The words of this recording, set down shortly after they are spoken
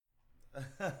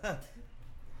Oh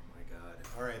my God.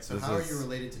 All right. So This how are is- you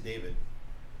related to David?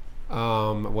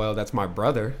 Well, that's my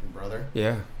brother. Your brother?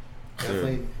 Yeah.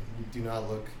 Definitely. You do not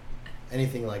look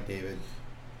anything like David.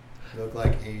 You look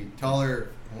like a taller,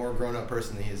 more grown-up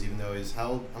person than he is, even though he's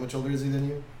how much older is he than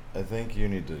you? I think you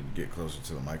need to get closer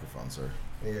to the microphone, sir.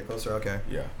 Can you get closer? Okay.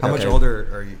 Yeah. How much Okay. older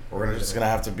are you? We're just gonna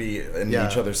have to be in Yeah.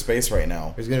 each other's space right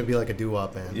now. There's gonna be like a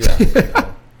doo-wop band. Yeah.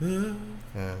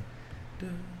 Yeah.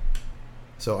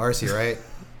 So RC, right?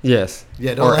 Yes.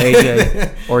 Yeah. Or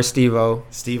AJ. Or Steve-O.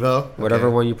 Steve-O. Whatever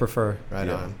Okay. one you prefer. Right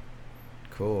Yeah. on.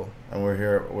 Cool. And we're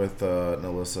here with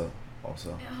Nalissa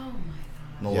also. Oh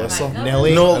my God. Nalissa? My God.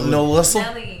 Nelly?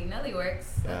 Nalissa? Nelly works.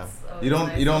 Yeah. That's always You don't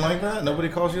nice. you don't like that? Nobody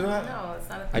calls you that? No, it's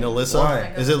not a I thing. know Lissa. Why?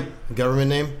 Is it a government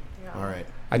name? No. All right.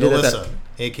 I did it Nalissa,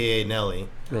 aka Nelly.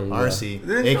 There you go. RC,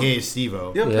 Then aka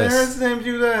Steve-O. Your Yes. parents named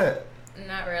you that?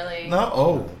 Not really.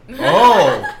 No.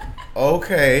 Oh.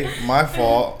 Okay. My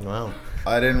fault. Wow.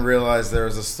 I didn't realize there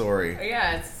was a story.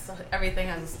 Yeah, it's everything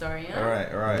has a story. You know?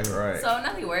 All right. So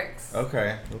Nelly works.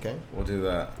 Okay. Okay. We'll do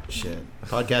that. Shit.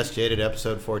 Podcast Jaded,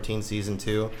 episode 14, season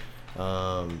 2.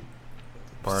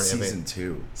 Part Season of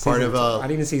 2. Part of I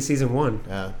didn't even see season 1.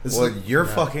 yeah. Well, you're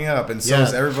fucking up, and so Yeah.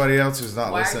 is everybody else who's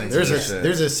not Why are listening you to There's this a shit.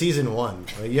 there's a season 1.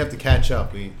 You have to catch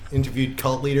up. We interviewed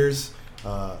cult leaders,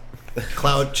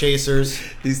 cloud chasers,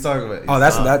 He's talking about. Oh,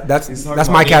 that's he's talking that's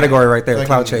about my me. category right there. fucking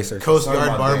Cloud chasers. Coast Talking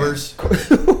Guard about barbers.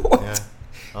 What?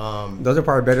 Yeah. Those are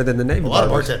probably better than the Navy. A lot of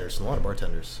barbers. bartenders. A lot of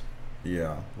bartenders.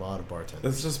 Yeah. A lot of bartenders.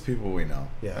 That's just people we know.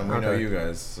 Yeah. And we know Okay. you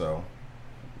guys, so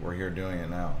we're here doing it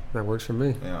now. That works for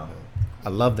me. Yeah. I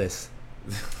love this.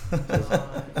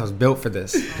 I was built for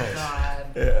this. Oh God.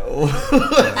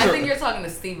 Yeah. I think you're talking to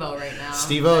Steve-O right now.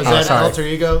 Steve-O, is Oh, that sorry. alter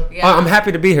ego? Yeah. Oh, I'm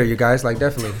happy to be here, you guys. Like,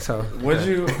 definitely. So, What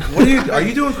are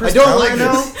you doing Chris I don't Brown like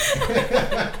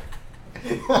right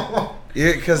now?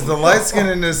 Yeah, because the light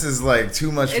skinnedness is like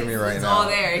too much for me right it's now. all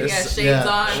there. He It's- has shades yeah.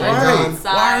 on. Shades like, Right.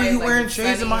 outside, Why are you like, wearing it's shades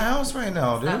in sunny. my house right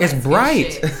now, dude? It's Light skin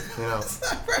bright. shit. Yeah.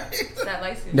 It's that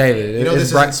light skin David, shit. You know it's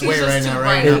this bright. isn't sway He's right just now, too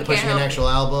right? bright. Not He pushing can't an help actual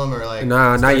album or like.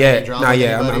 Nah, not starting yet. any drama Not with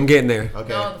yet. I'm anybody? getting there. Okay.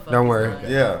 No, the fuck Don't he's worry. not.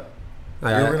 Yeah.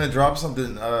 I- You were gonna drop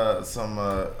something, a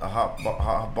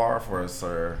hot bar for us,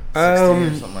 or 16 or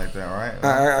something like that,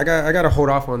 right? I got to hold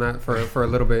off on that for a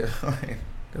little bit.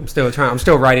 I'm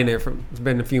still writing it. It's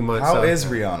been a few months. How so. is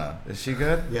Rihanna? Is she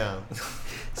good? Yeah.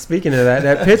 Speaking of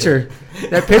that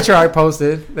picture I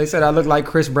posted, they said I look like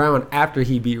Chris Brown after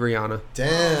he beat Rihanna.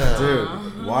 Damn.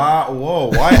 Dude, wow, whoa,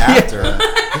 why after?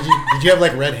 Did you have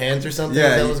like red hands or something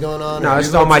Yeah, that was going on? No, Or- it's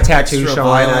just all my tattoos extra showing.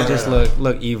 I violent. just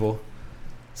look evil.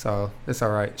 So it's all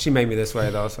right. She made me this way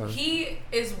though. So He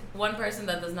is one person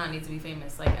that does not need to be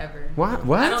famous, like ever. what? I don't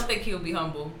What? think he would be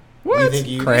humble. What? think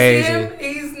you- You see Crazy. him?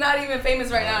 He's not even famous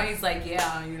right now. He's like,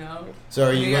 yeah, you know. So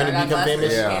are you Yeah, going to I got become glasses,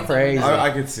 famous? Yeah. hands up. Crazy. I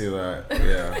could see that.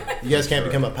 Yeah. You guys can't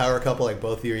become a power couple like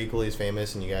both of you are equally as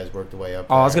famous and you guys work the way up.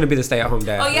 Oh, I was there? gonna be the stay-at-home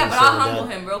dad. Oh yeah, but so I'll that- humble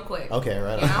him real quick. Okay,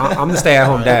 right You on. know? I'm the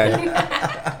stay-at-home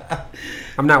dad.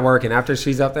 I'm not working. After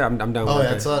she's up there, I'm done Oh,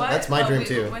 working. that's my What? dream Oh,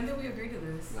 too. When did we agree to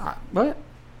this? What?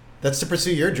 That's to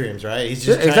pursue your dreams, right? He's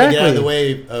just Yeah, trying to get out of exactly. the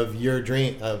way of your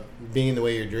dream, of being in the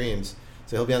way of your dreams.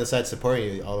 So he'll be on the side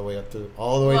supporting you all the way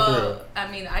through. I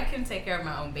mean, I can take care of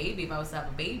my own baby if I was to have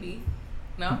a baby.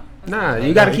 No? Nah, Like,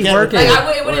 you gotta you keep can't- working.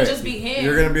 Like, it wouldn't Wait, just be him.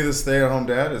 You're gonna be the stay-at-home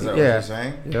dad? Is that what Yeah. you're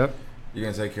saying? Yep. You're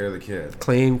gonna take care of the kid.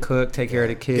 Clean, cook, take care of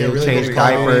the kids, Yeah, really change good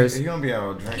diapers. You're gonna be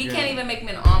out drinking. He can't even make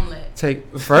me an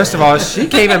omelet. First of all, she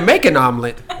can't even make an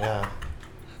omelet, Yeah.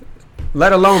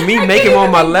 let alone me I making can't one on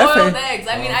even my make left boiled hand. eggs.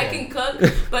 I mean, I Okay. can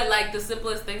cook, but like the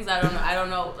simplest things, I don't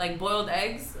know. Like boiled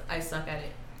eggs, I suck at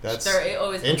it. That's It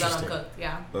always comes out interesting. uncooked.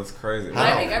 Yeah. That's crazy. How?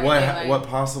 I make everything, like- What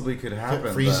possibly could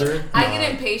happen? Freezer. I get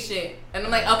impatient, and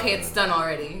I'm like, okay, it's done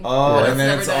already. Oh, But and then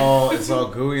never it's done. all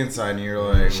gooey inside, and you're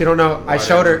like. She don't know. I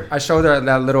showed whatever. her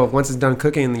that little once it's done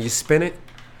cooking, and you spin it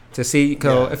to see.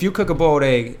 Cause Yeah. if you cook a boiled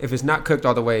egg, if it's not cooked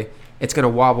all the way, it's gonna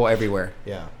wobble everywhere.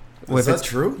 Yeah. If Is that it's-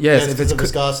 true? Yes, Yeah, if it's the cooked.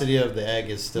 viscosity of the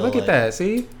egg is still. Look like, at that.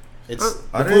 See, It's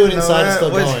I the didn't fluid know inside is that.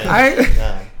 still Which- going. I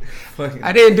Yeah. Fucking-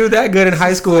 I didn't do that good in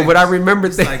high school, but I remember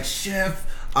It's things. like, chef,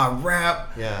 I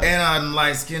rap, Yeah. and I'm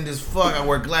light skinned as fuck. I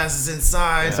wear glasses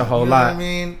inside. It's a whole you know lot. What I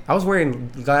mean, I was wearing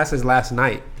glasses last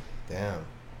night, Damn.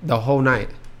 the whole night.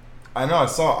 I know. I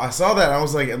saw that. And I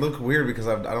was like, it looked weird because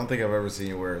I don't think I've ever seen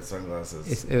you wear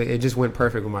sunglasses. It just went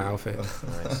perfect with my outfit,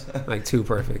 Nice. like too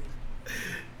perfect.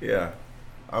 Yeah,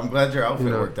 I'm glad your outfit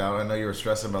You know. worked out. I know you were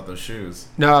stressing about those shoes.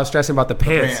 No, I was stressing about the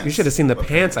pants. You pants. should have seen the The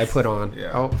pants I pants. put on.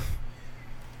 Yeah. Oh,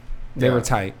 they Yeah. were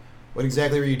tight. What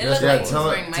exactly were you It dressed looked up like for? he was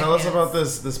wearing my Tell us pants.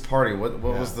 about this party. What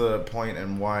Yeah. was the point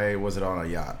and why was it on a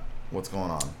yacht? What's going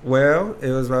on? Well, it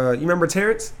was. You remember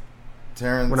Terrence?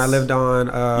 Terrence. when I lived on.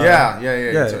 Yeah.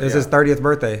 It was his 30th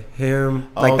birthday. Him,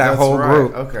 like that that's whole right.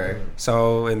 group. Okay.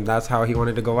 So, and that's how he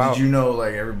wanted to go out. Did you know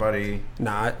like everybody?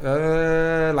 Nah,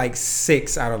 like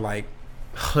 6 out of like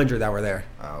 100 that were there.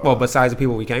 Oh, Well, besides the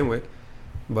people we came with.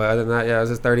 But other than that, yeah, it was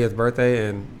his 30th birthday,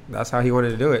 and that's how he wanted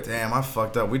to do it. Damn, I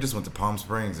fucked up. We just went to Palm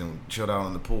Springs and chilled out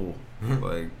in the pool.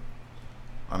 Like,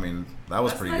 I mean, that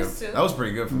was That's pretty nice, good. too. That was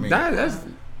pretty good for me.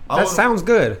 That sounds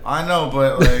good. I know,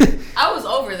 but like, I was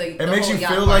over the. it makes you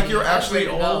feel like you're actually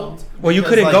old. Well, you because,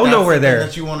 couldn't like, go that's nowhere the thing there.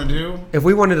 That you want to do? If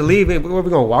we wanted to leave, were we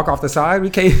going to walk off the side? We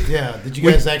can't. Yeah. Did you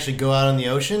guys actually go out on the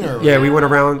ocean or? Yeah, we went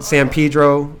around San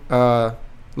Pedro,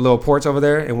 little ports over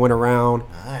there, and went around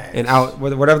Nice. and out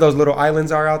whatever those little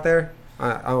islands are out there.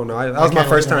 I don't know. That was my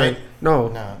first time. Catalina, No,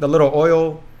 No. the little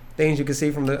oil things you can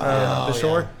see from the Oh,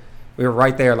 shore. yeah. We were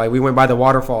right there. Like we went by the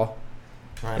waterfall,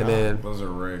 Right and on. then Those are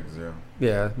rigs, yeah.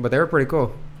 yeah, but they were pretty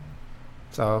cool.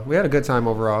 So we had a good time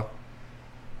overall.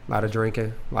 A lot of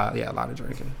drinking. A lot of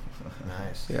drinking.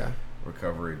 Nice. Yeah.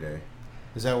 Recovery day.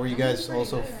 Is that where you guys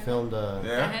also filmed? The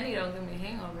Yeah. Henny don't give me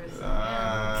hangovers. So,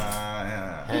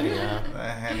 Yeah. Henny,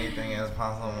 yeah. Anything is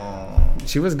possible.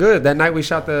 She was good. That night we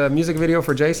shot the music video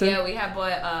for Jason. Yeah, we have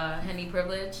bought Henny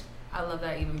Privilege. I love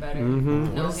that even better.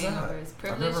 Mhm. No What is that? hangovers. I've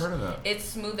Privilege. never heard of that. It's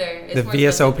smoother. It's The more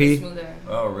VSOP? expensive, it's smoother.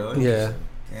 Oh, really? Yeah.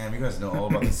 Damn, you guys know all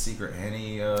about the secret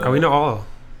Henny. Oh, we know all.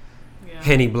 Yeah.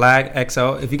 Henny Black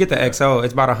XO. If you get the XO,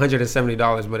 it's about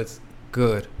 $170, but it's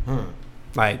good.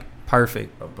 Like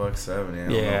perfect. $170.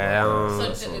 Yeah,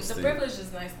 So the privilege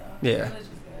is nice though. Yeah. The privilege is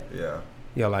good. Yeah.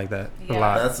 You'll like that a Yeah.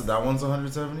 lot. That one's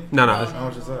 170. No, No, it's- How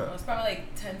much is that? It's probably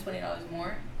like $10-$20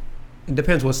 more. it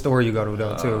depends what store you go to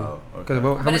though too. Oh, okay. Because how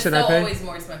But much it's did still I pay? always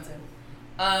more expensive.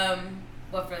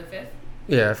 What for the 5th?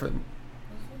 Yeah, for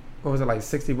what was it, like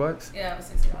 $60? Yeah, it was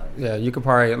 $60. Yeah, you could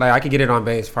probably like I could get it on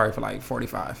base probably for like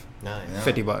 45, Nice. Yeah.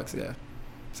 $50. Yeah.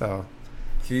 So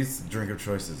Keith's drink of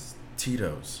choice is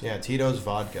Tito's. Yeah, Tito's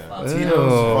vodka. Fuck. Tito's Ew, we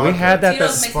vodka. had that. Tito's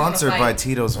that makes me Sponsored wanna by fight.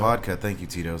 Tito's Vodka. Thank you,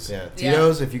 Tito's. Yeah, Yeah.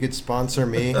 Tito's. If you could sponsor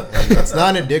me, and it's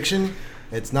not an addiction.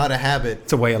 It's not a habit.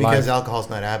 It's a way of because life. alcohol's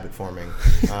not habit forming.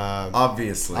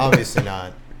 Obviously. Obviously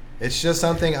not. It's just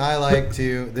something I like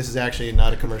to. This is actually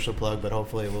not a commercial plug, but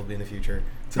hopefully it will be in the future.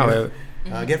 Oh,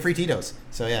 Get free Tito's.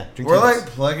 So yeah, drink We're Tito's. like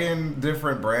plugging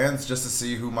different brands just to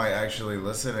see who might actually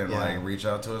listen and Yeah. like reach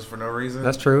out to us for no reason.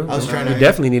 that's true. I was trying You to-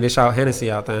 definitely need to shout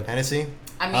Hennessy out then. Hennessy.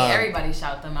 I mean, everybody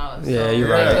shout them out. Yeah, so. you're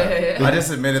Yeah. right. I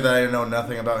just admitted that I didn't know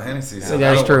nothing about Hennessy. So Yeah,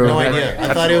 that's I don't true. No work idea.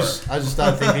 at I thought it store. was. I just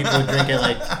thought people would drink at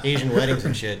like Asian weddings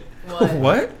and shit. What?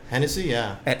 What? Hennessy,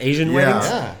 yeah. At Asian Yeah. weddings?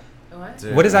 Yeah. What?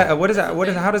 Dude. What is that? What is that? What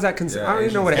is? How does that consider? Yeah, I don't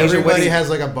even know what an Asian- Asian Everybody wedding. has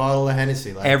like a bottle of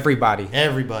Hennessy. Like Everybody.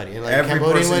 everybody. And like Every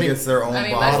Cambodian person wedding. gets their own I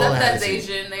mean, my bottle. of stepdad's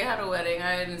Hennessy. Asian. They had a wedding.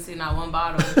 I didn't see not one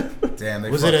bottle. Damn, they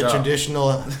Was fucked it a up. traditional?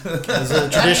 Was it a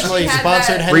traditionally She had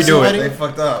sponsored that. Hennessy Redo it. wedding? They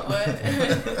fucked up. What?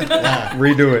 Yeah,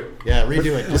 Redo it. yeah,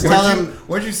 redo it. Just tell them.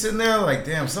 Weren't you sitting there like,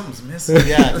 damn, something's missing?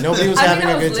 Yeah, nobody was I having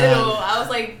mean, I a was good little. time. I was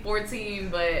like 14,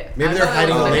 but Maybe I they're know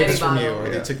hiding it the was a labels Henny from you, bottle. or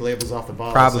they Yeah. took labels off the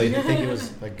bottle. Probably. So you think it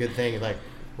was a good thing. Like,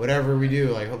 whatever we do,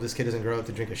 like, hope this kid doesn't grow up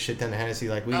to drink a shit ton of Hennessy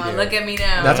like we do. Look at me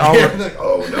now. That's all. Yeah, like,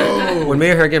 oh no. When me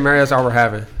and her get married, that's all we're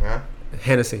having. Huh?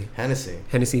 Hennessy.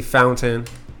 Hennessy. Fountain,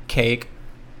 cake.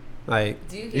 Like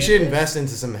Do you, hear You should this? invest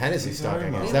into some Hennessy stock, I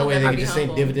guess. We That will way they never can be just take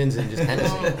humble. dividends and just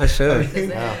Hennessy. I should. Listen.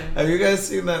 Wow. Have you guys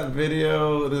seen that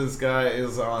video? This guy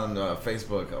is on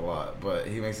Facebook a lot, but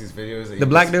he makes these videos. and The he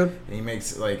black just- dude? and he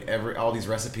makes like all these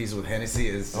recipes with Hennessy.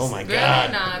 Is Oh my Really?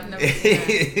 god. Nah, I've never seen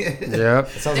that.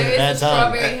 Yep. That sounds There like a is bad a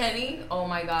time. strawberry Henny. Oh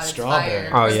my god, it's Strawberry.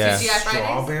 fire. Oh, It's yeah. TGI Fridays?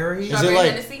 Strawberry? Is it Strawberry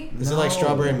like Hennessy? is it like No.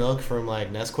 strawberry milk from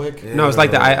like Nesquik? Yeah. No, it's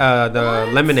like the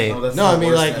What? lemonade. that's No, I the mean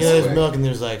worst like there's Nesquik. milk and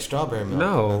there's like strawberry milk.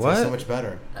 No, That's what? Like, so much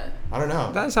better. I don't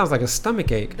know. That sounds like a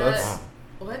stomach ache. That's-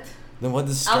 What? Then what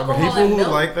does strawberry? Alcohol People and who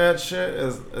milk? like that shit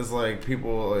is like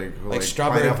people like who Like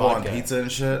strawberry pineapple vodka. on pizza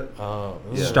and shit. Oh,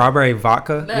 Yeah. Strawberry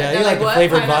vodka. Yeah, you They're like the what?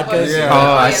 flavored Pineapple? vodkas? Yeah.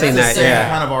 Oh, I seen that's that, the Same yeah.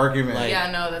 kind of argument. Like-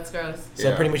 Yeah, no, that's gross. So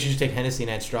Yeah. pretty much you just take Hennessy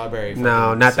and add strawberry. No,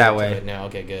 fucking not that syrup to way. it. No,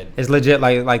 okay, good. It's legit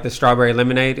like the strawberry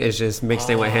lemonade is just mixed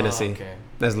in with Oh, Hennessy. okay.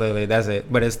 That's it.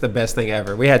 But it's the best thing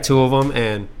ever. We had 2 of them,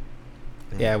 and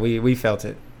yeah, we felt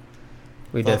it.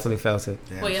 We Felt definitely felt it.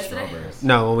 Damn, Well, yesterday? strawberries.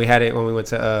 No, when we went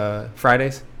to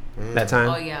Fridays that time.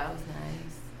 Oh yeah, it was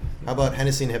nice. How about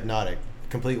Hennessy and Hypnotic?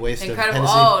 Complete waste Incredible. of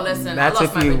Hennessy. Oh, listen. That's I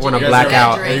lost if my you wanna virginity black to that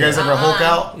out. drink. You guys ever Hulk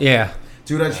out? Yeah.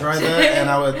 Dude, I tried that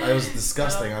and it was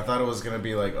disgusting. I thought it was gonna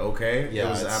be like okay. Yeah, it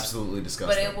was it's- absolutely But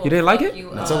disgusting. it will You didn't like fuck it?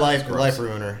 you It's up. a life gross.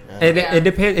 ruiner. Yeah. It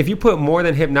depends. If you put more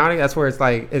than hypnotic, that's where it's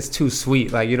like it's too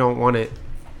sweet. Like you don't want it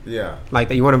Yeah, like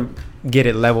that. You want to get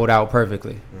it leveled out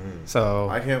perfectly. Mhm. So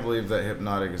I can't believe that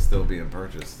Hypnotic is still being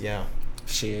purchased. Yeah.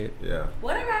 Shit. Yeah.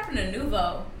 Whatever happened to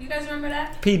Nuvo? You guys remember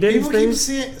that? P Diddy's People keep thing.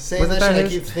 saying Wasn't that that shit. I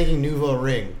his? keep thinking Nouveau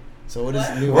ring. So what is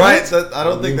What? Nouveau? Right? I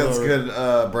don't think that's Nouveau-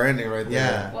 good branding right there.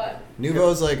 Yeah. What?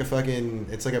 Nouveau's like a fucking.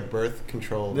 It's like a birth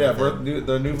control. Yeah, method.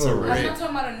 the It's Nouveau a ring. I'm ring. not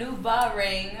talking about a Nuva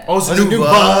ring. Oh, it's Oh, it's a Nouveau. Nouveau.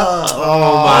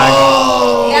 Oh my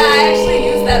god. Yeah, I actually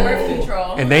use that birth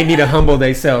control. And they need to humble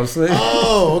themselves.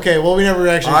 Oh, okay. Well, we never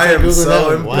actually I tried am Googling so that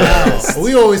one. impressed. Wow.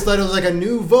 We always thought it was like a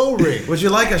Nouveau ring. Would you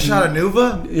like a shot of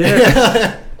Nuva?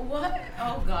 Yeah. What?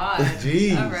 Oh God.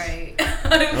 Jeez. All right.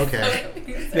 Okay.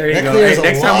 There you That go. clears Hey, a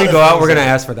next time lot we of go out, things we're gonna up.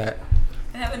 ask for that.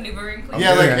 Have a Nuva ring, please.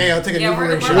 Yeah, like, Yeah. hey, I'll take a Yeah, Nouveau we're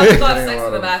ring about shot. to go have Getting a sex lot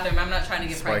in the of bathroom. I'm not trying to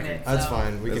get spiking. pregnant. That's so.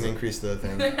 fine. We Is can it- increase the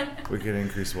thing. We could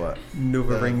increase what?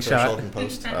 Nuva ring Threshold shot. and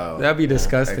post. Oh. That'd be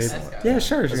disgusting. Excellent. Yeah,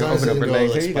 sure. As She's long gonna as it open up doesn't her go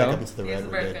legs. like Here you spike go. up into the Use red. the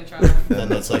We're birth good. control. Then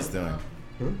that's what he's doing.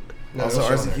 No, Also, no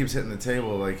shit on Arcee there. keeps hitting the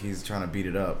table like he's trying to beat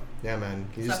it up. Yeah, man.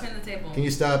 Can you, Stop just, hitting the table. can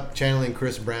you stop channeling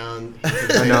Chris Brown?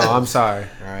 No, I'm sorry.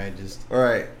 All right, just. All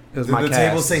right. It was Did my the cast.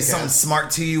 table say Cast. something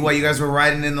smart to you while you guys were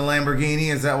riding in the Lamborghini?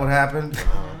 Is that what happened?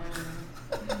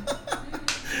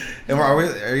 And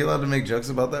are you allowed to make jokes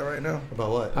about that right now? About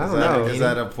what? I Is don't that know. a Is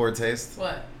that a poor taste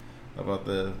What? about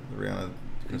the Rihanna?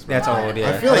 Chris That's Brown? old, yeah.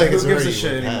 I feel like who it's gives a already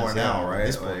shit passed, anymore yeah, now, at right?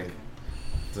 this Like, point.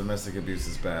 domestic abuse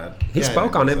is bad. He Yeah,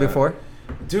 spoke on it that. before.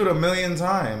 Dude, a million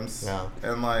times. Yeah.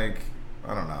 And like,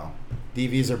 I don't know.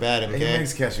 DVs are bad, He okay?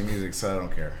 makes catchy music, so I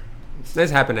don't care.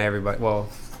 This happened to everybody. Well,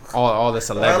 all the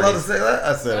Am I allowed to celebrities. say that?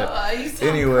 I said it. You sound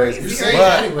Anyways, crazy. You say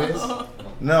But- it anyways.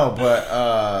 No,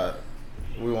 but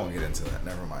we won't get into that.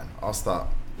 Never mind. I'll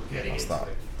stop. I'll stop.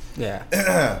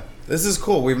 Yeah. This is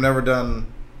cool. We've never done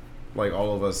like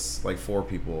all of us, like 4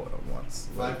 people at once.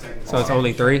 So it's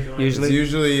only 3 It's usually.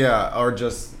 usually or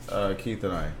just Keith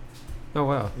and I. Oh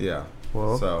wow. Yeah.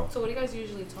 Well. So So what do you guys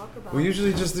usually talk about? we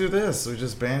usually just do this. We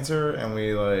just banter and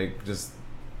we like just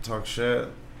talk shit,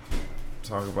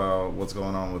 talk about what's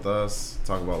going on with us,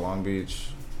 talk about Long Beach.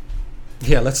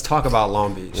 Yeah. Let's talk about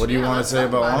Long Beach. What do you want to let's say talk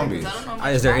about Long it, Beach? 'cause I don't know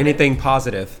much Is there about it. anything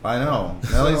positive? I know.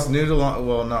 Nelly's new to Long.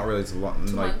 Well, not really to Long.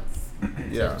 2 Like, months.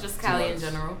 yeah, Just Cali in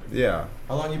general. yeah.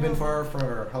 How long you been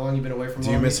how long you been away from Do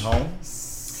you Long miss Beach? home?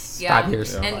 Yeah. 5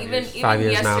 years. Yeah. And 5 even years. 5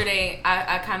 years now. yesterday,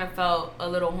 I kind of felt a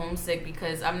little homesick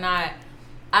because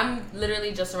I'm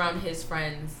literally just around his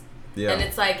friends. Yeah. And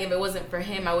it's like, if it wasn't for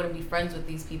him, I wouldn't be friends with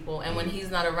these people. And when he's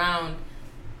not around,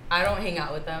 I don't hang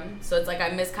out with them. So it's like I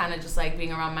miss kind of just like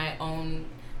being around my own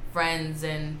friends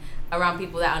and around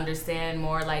people that understand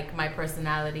more like my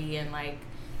personality and like,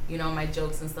 you know, my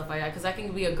jokes and stuff like that. Because I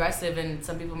can be aggressive and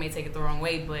some people may take it the wrong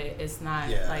way, but it's not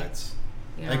Yeah, like, it's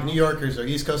you know. like New Yorkers or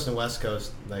East Coast and West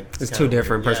Coast. Like It's kinda 2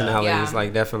 different weird. Yeah. personalities. Yeah.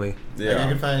 Like definitely. Yeah. Like you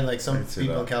can find like I some can see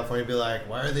people that. in California be like,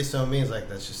 "Why are they so mean?" It's like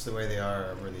that's just the way they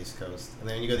are over the East Coast. And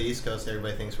then when you go to the East Coast,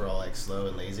 everybody thinks we're all like slow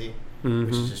and lazy, which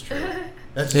is Mhm. just true.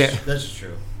 That's Yeah. just, that's just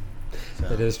true.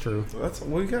 So, It is true.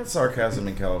 We got sarcasm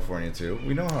in California too.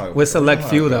 We know how. With select we know how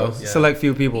few it though. goes. Yeah. Select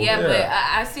few people. Yeah, Yeah. but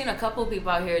I've seen a couple people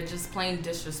out here just plain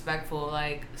disrespectful,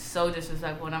 like so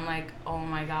disrespectful, and I'm like, oh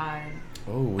my god.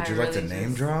 Oh, would I you like to really name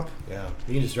just- drop? Yeah,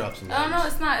 you can just drop some. Oh no,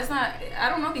 names. it's not. I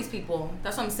don't know these people.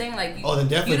 That's what I'm saying. Like, Oh, then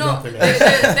definitely you drop don't. their names.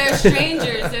 They're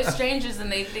strangers. They're strangers, and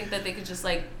they think that they could just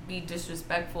like be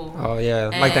disrespectful. Oh yeah.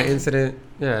 Like that And- incident.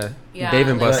 Yeah. Yeah, Dave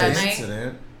and like Buster's. that night.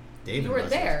 incident. David You were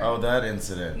Buster's. there. Oh, that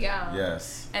incident. Yeah.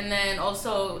 Yes. And then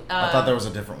also, I thought there was a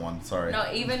different one. Sorry. no,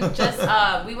 even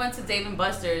just we went to Dave and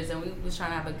Buster's, and we was trying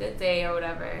to have a good day or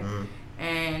whatever. Mhm.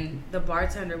 And the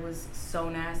bartender was so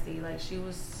nasty. Like, she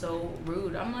was so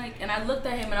rude. I'm like, and I looked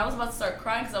at him and I was about to start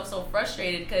crying because I was so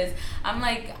frustrated. Because I'm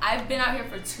like, I've been out here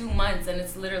for 2 months and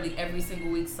it's literally every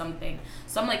single week something.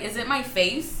 So I'm like, is it my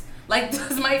face? Like,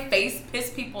 does my face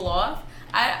piss people off?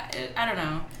 I don't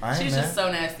know. She's just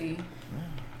so nasty.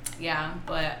 Yeah,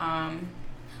 but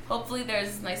hopefully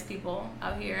there's nice people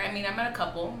out here. I mean, I met a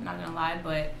couple, not gonna lie,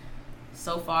 but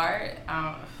so far,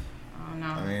 I don't know.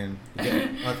 I mean,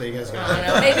 I thought you guys I got. don't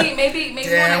know. Maybe when I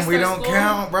Damn, start we don't school.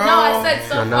 count, bro. No, I said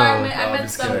so I far. I know. meant, No, I I'm meant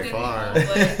just some kidding. good Far.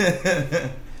 people,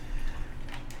 but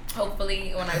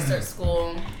hopefully when I start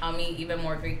school, I'll meet even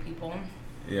more great people.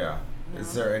 yeah.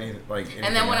 Is there any like?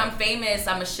 And then when I'm anything famous,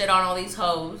 I'm gonna shit on all these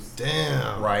hoes. Damn.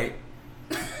 else? right.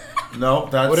 No,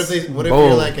 that's What if they? What if Boom.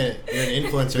 you're like you're an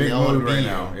influencer? big They all want mood to be right you.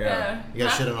 now. Yeah. You gotta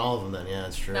Huh? shit on all of them then. Yeah,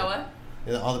 that's true. Know what?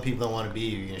 Yeah, all the people that want to be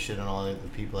you, you're gonna shit on all the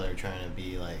people that are trying to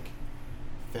be like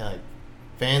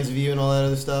fans of you and all that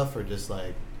other stuff, or just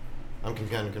like I'm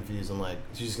kind of confused. I'm like,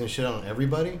 is you just gonna shit on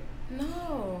everybody?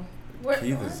 No.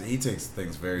 He takes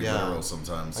things very Yeah. literal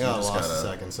sometimes. I You got just lost a gotta.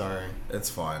 second. Sorry. It's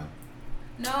fine.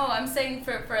 No, I'm saying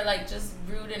for like just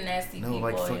rude and nasty No, people.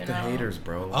 like fuck you the know? haters,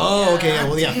 bro. Oh, okay. Yeah,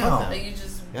 well, yeah. Damn. Fuck That that. you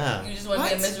just Yeah. You just want to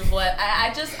be a What? miserable.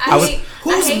 I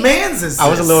Whose hate, man's is this? I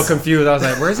was a little confused. I was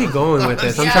like, "Where's he going with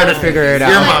this?" I'm Yeah. trying to figure it You're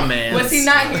out. my man. Was he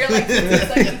not here like 2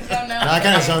 seconds ago? No. I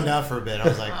kind of zoned out for a bit. I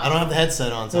was like, I don't have the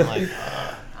headset on, so I'm like,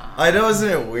 I know, isn't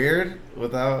it weird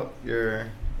without your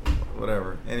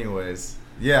whatever? Anyways,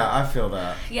 yeah, I feel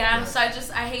that. Yeah, so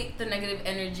I hate the negative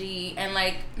energy. And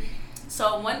like,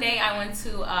 so one day I went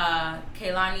to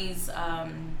Kehlani's,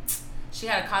 she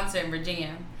had a concert in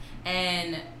Virginia,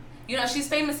 and you know, she's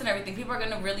famous and everything. People are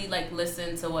gonna really like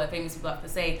listen to what famous people have to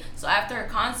say. So after her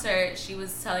concert, she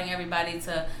was telling everybody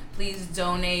to please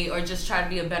donate or just try to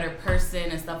be a better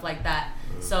person and stuff like that.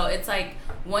 So it's like,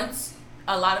 once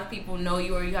a lot of people know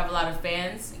you or you have a lot of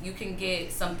fans, you can get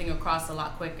something across a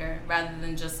lot quicker rather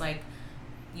than just like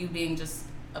you being just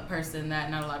a person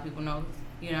that not a lot of people know,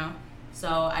 you know? So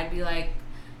I'd be like,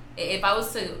 if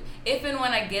and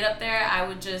when I get up there, I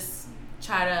would just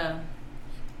try to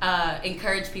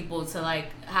encourage people to like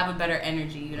have a better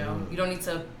energy, you know? You don't need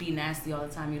to be nasty all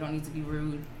the time. You don't need to be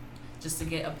rude just to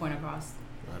get a point across.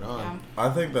 right on. Yeah. I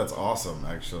think that's awesome,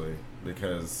 actually,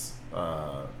 because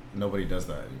nobody does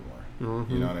that anymore.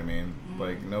 You know what I mean?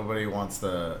 Like, nobody wants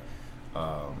to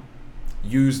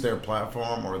use their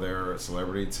platform or their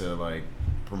celebrity to like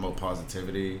promote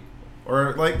positivity,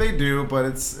 or like they do, but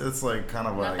it's like kind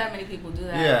of Not like, that many people do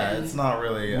that. yeah, and it's not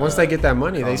really. Once they get that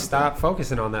money, they common stop thing.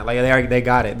 focusing on that. Like they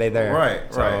got it. They there. Right,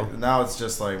 So- right. Now it's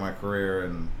just like my career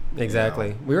and Exactly.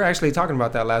 You know. We were actually talking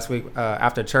about that last week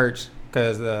after church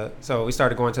because so we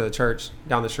started going to the church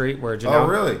down the street where Janelle. Oh,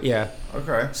 really? Yeah.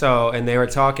 Okay. So and they were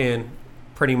talking,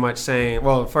 pretty much saying,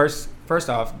 well, first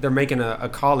off, they're making a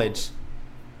college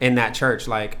in that church.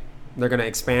 Like they're gonna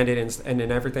expand it and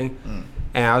everything.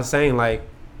 And I was saying, like,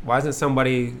 why doesn't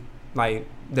somebody like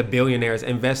the billionaires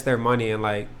invest their money and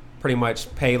like pretty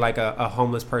much pay like a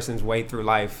homeless person's way through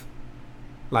life?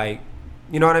 Like,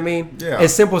 you know what I mean? Yeah.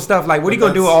 It's simple stuff. Like, what are you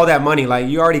gonna do with all that money? Like,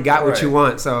 you already got what you Right.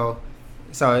 want. So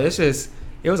it's just,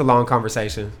 it was a long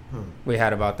conversation we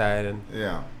had about that, and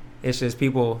Yeah. it's just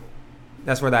people.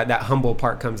 That's where that humble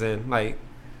part comes in. Like,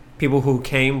 people who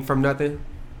came from nothing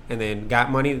and then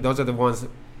got money. Those are the ones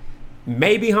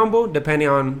may be humble depending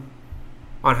on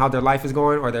how their life is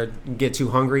going, or they get too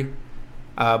hungry.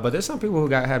 But there's some people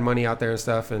who had money out there and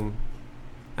stuff, and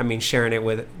I mean sharing it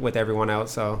with everyone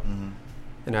else. So,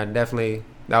 and I definitely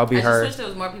that would be I her. just wish there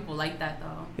was more people like that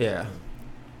though. Yeah,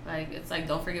 Like, it's like,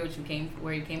 don't forget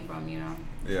where you came from, you know?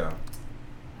 Yeah.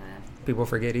 people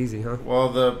forget easy, huh? Well,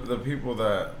 the people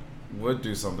that would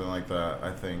do something like that,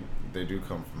 I think they do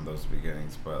come from those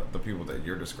beginnings. But the people that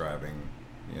you're describing,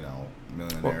 you know,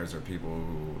 millionaires or people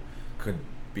who could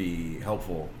be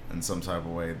helpful in some type of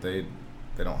way, they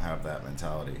don't have that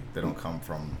mentality. They don't come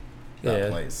from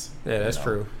that place. Yeah, that's you know?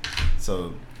 true.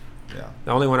 So, yeah.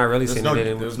 The only one I really seen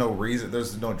There's no reason.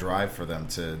 There's no drive for them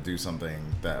to do something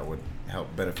that would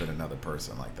help benefit another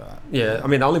person like that. Yeah, I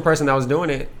mean, the only person that was doing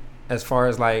it, as far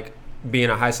as like being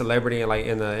a high celebrity and like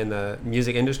in the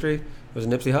music industry, was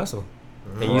Nipsey Hussle.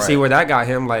 And you see where that got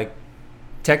him. Like,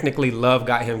 technically, love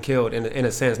got him killed in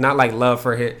a sense. Not like love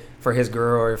for his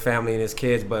girl or family and his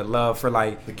kids, but love for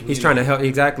like he's trying to help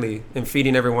and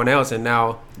feeding everyone else. And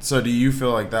now, So do you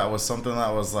feel like that was something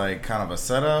that was like kind of a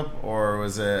setup, or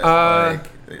was it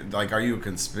like are you a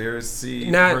conspiracy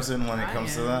person when it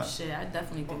comes to that? Shit, I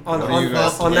definitely think on What do you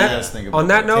guys think about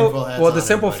that note, Tinfoil hats well, the on,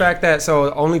 simple everybody. fact that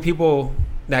so only people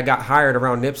that got hired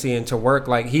around Nipsey and to work,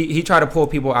 like he tried to pull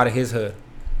people out of his hood.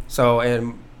 So,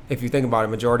 and if you think about it,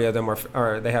 majority of them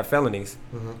are they have felonies.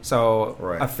 So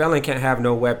Right. a felon can't have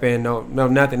no weapon, no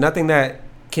nothing that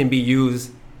can be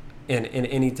used in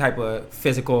any type of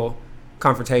physical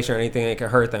confrontation or anything that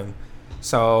could hurt them.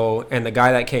 So, and the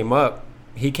guy that came up,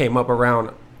 he came up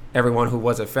around everyone who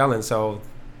was a felon. So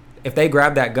if they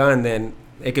grab that gun, then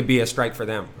it could be a strike for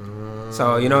them.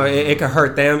 So, you know, it could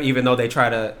hurt them even though they try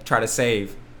to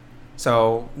save.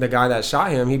 So the guy that shot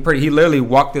him, he literally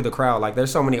walked through the crowd. Like,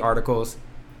 there's so many articles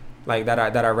like that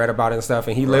I read about and stuff,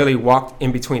 and he literally walked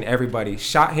in between everybody,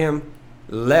 shot him,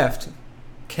 left,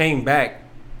 came back,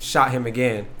 shot him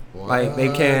again. Like, they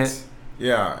can't.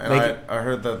 Yeah, and They I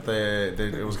heard that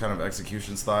it was kind of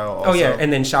execution style. Oh yeah, also.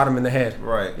 and then shot him in the head.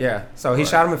 Right. Yeah. So he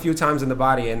shot him a few times in the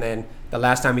body, and then the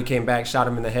last time he came back, shot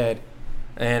him in the head.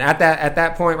 And at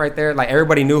that point right there, like,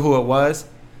 everybody knew who it was,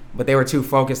 but they were too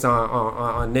focused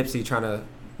on Nipsey trying to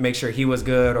make sure he was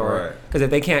good, or because if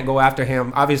they can't go after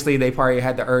him, obviously they probably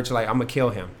had the urge like, I'm gonna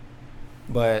kill him.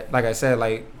 But like I said,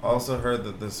 like, I also heard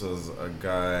that this was a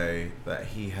guy that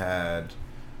he had.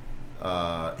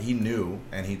 He knew,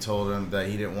 and he told him that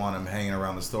he didn't want him hanging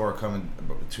around the store coming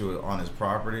on his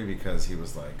property because he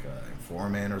was like an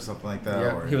informant or something like that.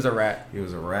 yeah, or he was a rat. He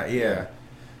was a rat. Yeah.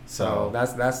 So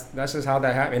that's just how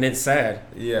that happened. And it's sad,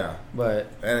 Yeah, but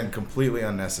and completely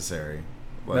unnecessary.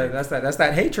 Like, that's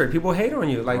that hatred. People hate on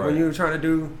you. Like when Right. you're trying to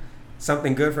do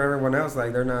something good for everyone else,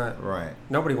 like they're not. right.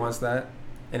 Nobody wants that,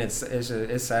 and it's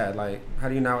sad. Like how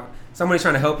do you now? Somebody's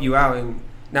trying to help you out and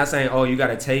not saying, oh, you got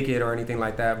to take it or anything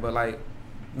like that, but like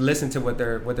listen to what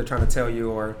they're trying to tell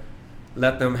you, or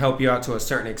let them help you out to a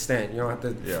certain extent. You don't have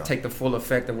to Yeah. take the full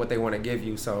effect of what they want to give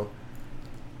you. So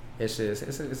it's just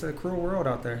it's a cruel world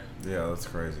out there. Yeah, that's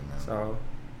crazy, man. So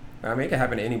I mean, it can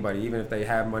happen to anybody, even if they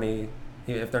have money,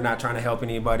 even if they're not trying to help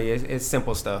anybody. It's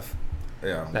simple stuff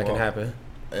Yeah, that can happen.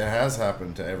 It has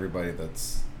happened to everybody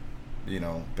that's,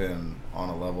 been on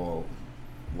a level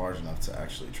large enough to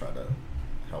actually try to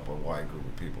help a wide group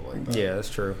of people like that. Yeah, that's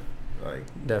true. Like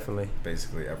Definitely.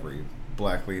 basically every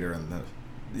black leader in the,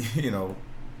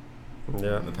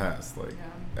 Yeah, in the past, like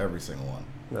Yeah. every single one.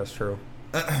 that's true.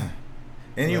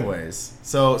 Anyways,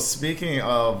 so speaking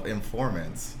of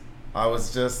informants, I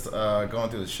was just going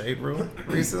through the shade room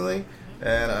recently,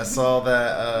 and I saw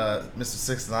that Mr.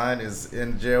 6ix9ine is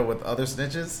in jail with other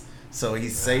snitches, so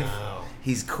he's safe, Wow.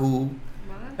 he's cool,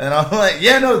 and I'm like,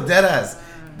 yeah, no, deadass.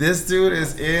 This dude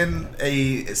is in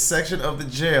a section of the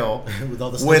jail With all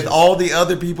the with snitches. all the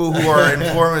other people who are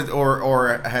informant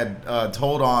or had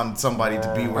told on somebody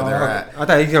to be where they're at. I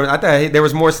thought there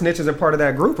was more snitches a part of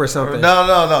that group or something.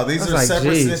 No. These I was are like,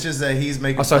 separate geez. snitches that he's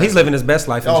making. Oh, so he's living his best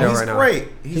life in jail he's right now. great.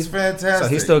 He's fantastic. So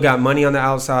he still got money on the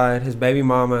outside, his baby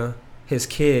mama, his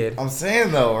kid. I'm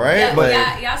saying though, right? Yeah,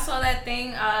 Like, y'all saw that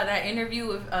thing, that interview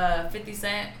with 50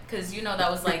 Cent, because that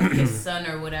was like his son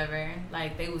or whatever.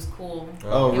 Like they was cool.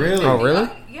 Oh, They was really? Oh, really?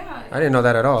 Yeah. I didn't know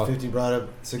that at all. 50 brought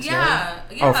up 6ix9ine. Yeah,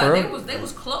 Oh, for they real?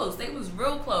 was close. They was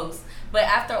real close. But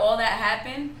after all that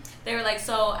happened, they were like,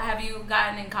 "So have you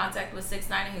gotten in contact with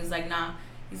 6ix9ine?" And he was like, "Nah."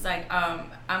 He's like,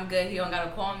 "I'm good. He don't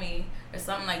gotta call me or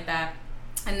something like that."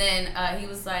 And then he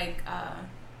was like,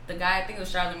 the guy, I think it was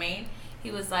Charlemagne. He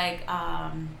was like,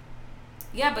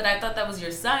 "Yeah, but I thought that was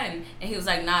your son." And he was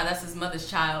like, "Nah, that's his mother's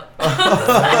child."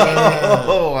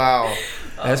 oh wow.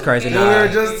 That's crazy. We Nah. were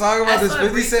just talking about I this. saw it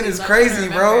 50 Cent is briefly, so I crazy,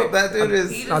 couldn't bro. remember. That dude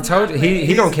is. He I does told not you play.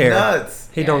 he don't he's care. nuts.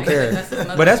 He Yeah, don't he said care. that's his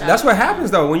mother's But that's child. what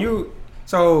happens though when you.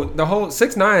 So the whole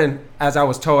 6ix9ine, as I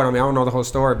was told, I mean I don't know the whole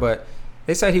story, but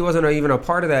they said he wasn't even a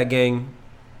part of that gang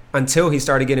until he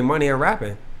started getting money and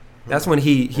rapping. That's when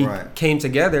he Right. came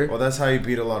together. Well, that's how you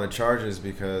beat a lot of charges,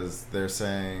 because they're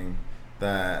saying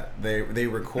that they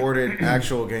recorded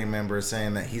actual gang members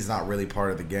saying that he's not really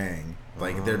part of the gang.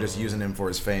 Like they're just using him for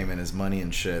his fame and his money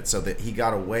and shit. So that he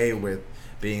got away with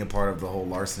being a part of the whole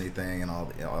larceny thing and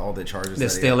all the charges. The that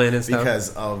stealing and stuff.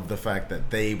 because of the fact that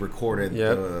they recorded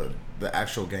Yep. the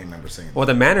actual gang members saying. Well,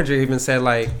 the manager even said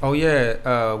like, "Oh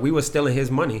yeah, we was stealing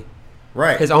his money.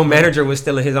 Right. His own manager was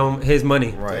stealing his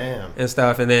money Right. Damn. and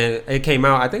stuff." And then it came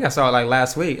out. I think I saw it like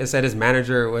last week. It said his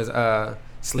manager was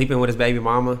sleeping with his baby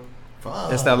mama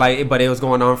Fuck. and stuff like. But it was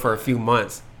going on for a few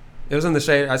months. It was in the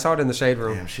shade. I saw it in the shade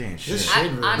room. Damn, she ain't shit. This I,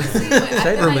 Shade room. honestly,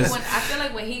 Shade room is- I feel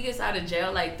like when he gets out of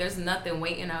jail, like there's nothing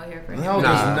waiting out here for him. No,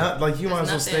 Nah. there's not. Like you might There's as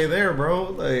well nothing. stay there, bro.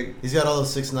 Like He's got all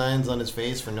those 6ix9ines on his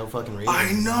face for no fucking reason.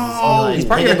 I know. like, He's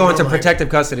probably they gonna go get into no, like- protective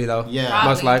custody though. Yeah.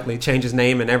 Most Probably. likely change his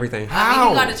name and everything. I mean, How?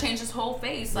 he got to change his whole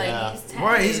face. Like Yeah. he's tatted.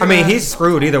 Right, he's I mean, he's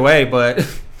screwed either way, but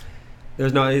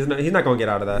he's not gonna get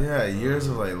out of that. Yeah, years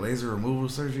of like laser removal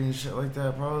surgery and shit like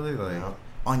that, probably like Yeah.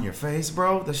 on your face,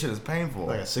 bro. That shit is painful.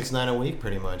 Like a 6ix9ine a week,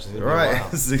 pretty much. It's gonna be Right,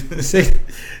 wild. See,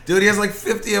 dude. He has like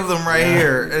 50 of them right Yeah.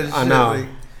 here. And I shit, know. like,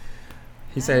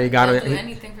 he said he got He'll it. do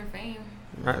anything for fame.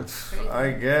 Crazy.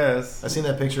 I guess. I seen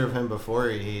that picture of him before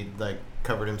he like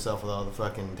covered himself with all the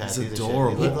fucking tattoos and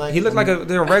adorable. shit. He looked like a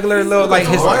regular little like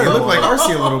his He looked like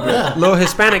Arcee a little bit. Yeah. little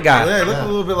Hispanic Yeah, guy. he looked Yeah. a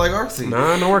little bit like Arcee.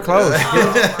 Nah, nowhere close.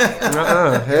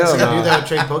 I Hell do no. that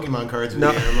trade Pokemon cards with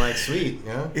No. you, and I'm like, sweet,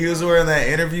 you know? He was wearing that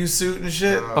interview suit and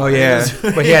shit. Oh yeah,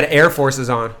 but he had Air Forces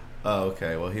on Oh,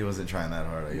 okay. Well, he wasn't trying that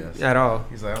hard, I guess. at all.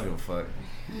 He's like, I don't give a fuck.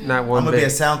 Not I'm one gonna be a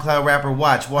bit. SoundCloud rapper.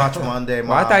 Watch one day.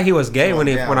 Well, I thought he was gay when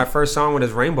Calm when I down. first saw him with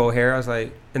his rainbow hair. I was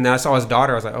like, and then I saw his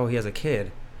daughter. I was like, oh, he has a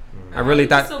kid. I really You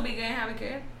can thought. still be gay and have a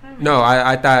kid. No,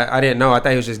 I thought I didn't know. I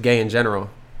thought he was just gay in general.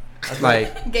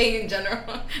 Like Gay in general,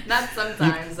 not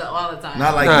sometimes, but all the time.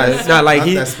 Not like Nah, that. it's not like not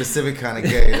he- that specific kind of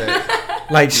gay. That,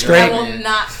 like I straight. will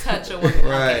not touch a woman.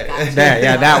 Right. Okay,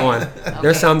 gotcha. That one. Okay.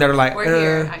 There's some that are like, We're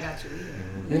here. I got you.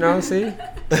 you know, see,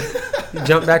 you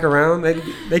jump back around.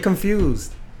 They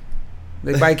confused.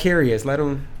 They vicarious. Let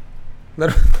them.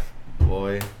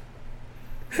 boy.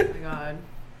 Oh my god.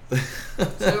 So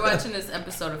we're watching this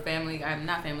episode of Family Guy,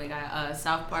 not Family Guy,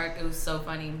 South Park. It was so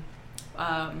funny.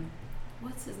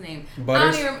 what's his name?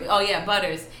 Butters? I don't even, oh yeah,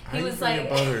 Butters. How He you was forget like,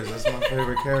 Butters. That's my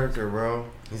favorite character, bro.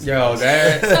 Yo,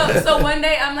 that. so one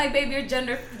day I'm like, babe, you're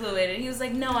gender fluid, and he was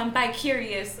like, no, I'm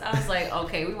bi-curious. I was like,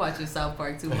 okay, we watching South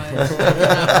Park too much.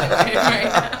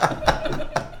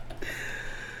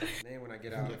 Then when I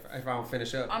get out, if I don't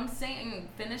finish up, I'm saying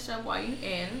finish up while you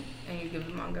in, and you give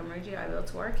the Montgomery GI Bill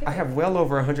to our kids. I have well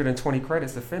over 120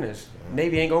 credits to finish.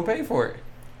 Navy ain't gonna pay for it.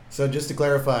 So just to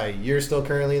clarify, you're still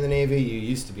currently in the Navy. You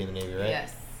used to be in the Navy, right?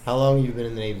 Yes. How long have you been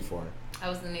in the Navy for? I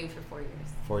was in the Navy for 4 years.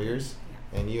 4 years.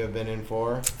 Yeah. And you have been in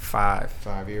for 5.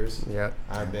 5 years. Yep.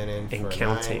 I've been in And for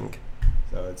counting. 9.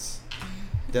 So it's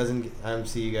doesn't. I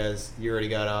see you guys. You already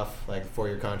got off like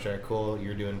 4-year contract. Cool.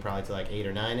 You're doing probably to like 8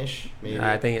 or 9ish. Maybe.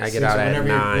 I think I get 6, out at whenever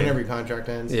 9. Whenever your contract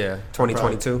ends. Yeah,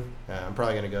 2022. I'm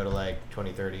probably gonna go to like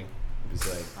 2030. It's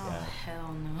like Oh,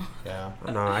 hell no. yeah.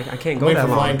 No, I can't I'm go waiting that for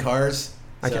long. flying cars.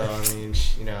 I So can- I mean,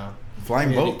 you know. Flying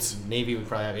Maybe boats. Navy would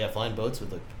probably have flying boats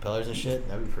with like propellers and shit.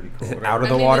 That'd be pretty cool. Out of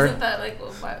the I mean, water. Isn't that like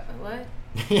what? What?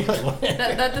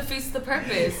 That defeats the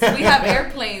purpose. We have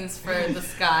airplanes for the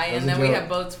sky, and That's a then we joke. have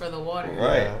boats for the water.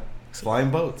 Right. Yeah. Flying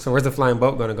boats. So where's the flying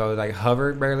boat gonna go? Like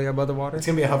hover barely above the water? It's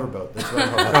gonna be a hoverboat. That's what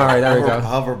All right, there we go.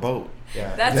 Hover boat.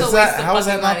 Yeah. That's Is a waste that, of how is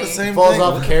that fucking not money. the same falls thing?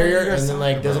 off What a the fuck are carrier you guys and then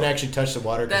like talking doesn't about? actually touch the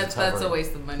water. 'Cause it's That's a hovering.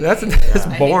 waste of money. That's I hate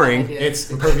that boring. idea. It's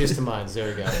impervious to mines. There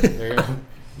we go. There you go.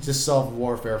 Just solve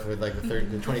warfare for like the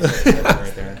 26th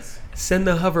right there. Send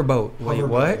the hover boat. Wait, Hoverboat,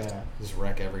 what? Yeah. Just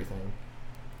wreck everything.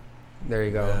 There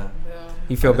you go. Yeah. Yeah.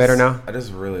 You feel better now? I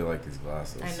just really like these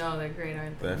glasses. I know they're great,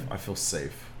 aren't they? I feel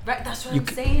safe. Right, that's what You I'm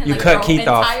c- saying. you like, cut your Keith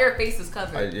off. entire face is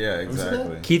covered. Yeah,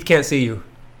 exactly. Keith can't see you.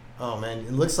 Oh man,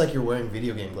 it looks like you're wearing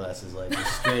video game glasses, like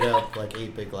just straight up like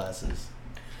 8-bit glasses.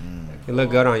 Mm. It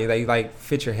look good on you. They like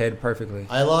fit your head perfectly.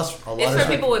 I lost a lot It's of for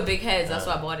respect. people with big heads. That's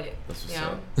why I bought it. That's what's Yeah.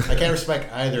 up. I can't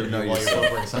respect either of you know while you're yourself.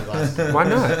 both wearing sunglasses. Why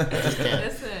not? I just can't.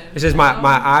 Listen. It's just my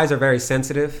eyes are very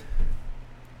sensitive.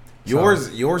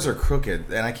 Yours are crooked,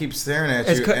 and I keep staring at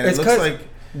It's you, co- and it it's looks 'cause- like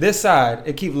This side,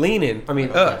 it keep leaning. I mean,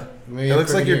 up. Maybe It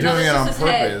looks like you're crooked doing ears. it on that's his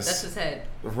head. purpose. That's his head.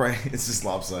 right. It's just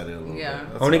lopsided a little Yeah.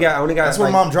 bit. Only got. That's where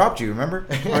like, mom dropped you. Remember?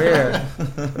 Oh yeah,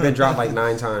 I've been dropped like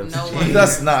 9 times. No wonder.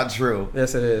 That's not true.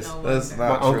 Yes, it is. No That's wonder. My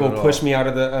not true uncle at all. pushed me out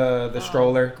of the Oh,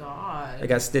 stroller. God. I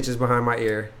got stitches behind my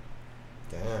ear.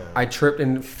 Damn. I tripped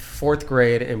in 4th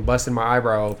grade and busted my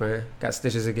eyebrow open. Got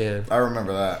stitches again. I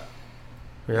remember that.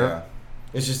 Yeah.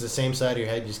 It's just the same side of your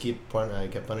head. You just keep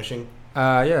kept punishing.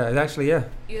 Yeah. It's actually, yeah.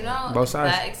 You know, Both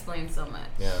sides. that explains so much.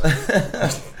 Yeah.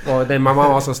 Well, then my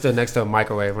mom also stood next to a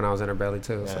microwave when I was in her belly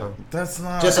too. Yeah. So That's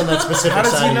not. Just on that specific How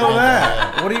does side he of know your head.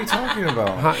 that? What are you talking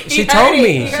about? Huh, He she heard told it.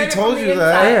 me. He heard She it told from you the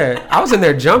that? inside. Yeah, I was in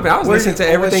there jumping. I was listening to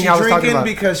everything y'all was talking about.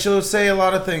 Because she'll say a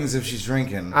lot of things if she's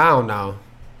drinking. I don't know,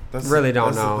 That's really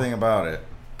don't that's know. the thing about it.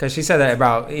 cause she said that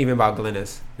about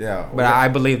Glennis, Yeah. but I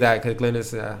believe that because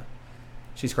Glennis,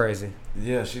 she's crazy.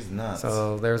 Yeah, she's nuts.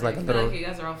 So there's like I a feel little. like you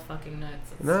guys are all fucking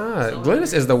nuts. It's Nah, so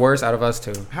Glennis is the worst out of us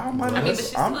two. How am I? I I mean, but nuts? she's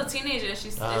still I'm- a teenager.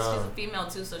 She's a female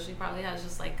too, so she probably has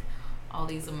just like all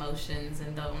these emotions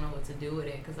and don't know what to do with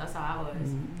it. Because that's how I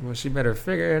was. Well, she better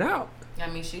figure it out. I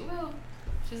mean, she will.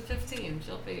 She's 15.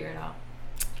 She'll figure it out.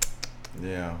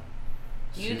 Yeah.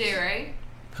 You She's- did, right?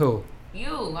 Who?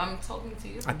 You. I'm talking to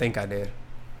you. I think I did.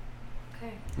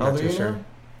 Okay. How Not old are too you sure. now?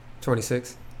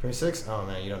 26. 26? Oh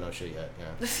man, you don't know shit yet.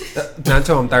 Yeah. Not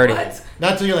until I'm 30. What?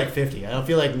 Not till you're like 50. I don't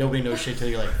feel like nobody knows shit till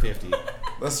you're like 50.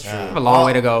 That's true. Yeah. I have a long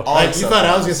way to go. all Like, you except thought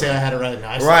I for- was gonna say I had it right.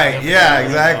 I said Right, I yeah, have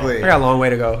exactly. I got a long way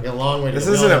to go. a long way to This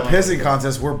go. isn't We a all know. pissing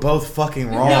contest. We're both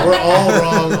fucking wrong. Yeah, we're all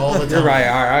wrong all the time. You're right.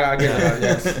 All right, I get it.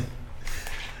 Yes.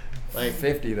 Like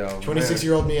 50 though.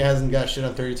 26-year-old me hasn't got shit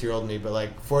on 32-year-old me, but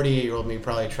like 48-year-old me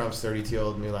probably trumps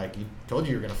 32-year-old me. Like, you told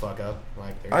you were gonna fuck up.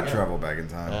 Like, there you I'd go. travel back in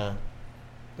time. Yeah.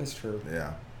 That's true.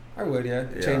 Yeah. I would, yeah.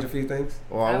 Yeah. Change a few things.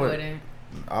 Well, I wouldn't.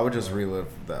 I would just relive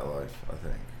that life. I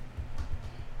think.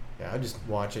 Yeah, I just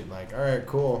watch it like, all right,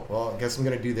 cool. Well, I guess I'm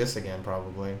gonna do this again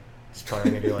probably. Just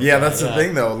probably gonna do like Yeah, that. that's the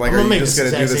thing though. Like, I'm are gonna you make just the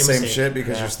gonna do exact the same same mistake. shit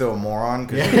because Yeah. you're still a moron?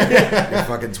 Because Yeah. you're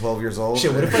fucking 12 years old.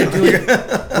 Shit, what if I do it?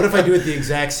 What if I do it the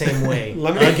exact same way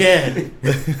Let me- again?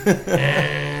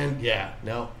 And yeah,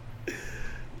 no.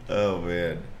 Oh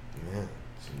man. Yeah.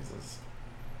 Jesus.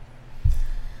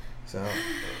 So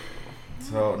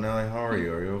So Nelly, how are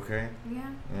you? Are you okay? Yeah.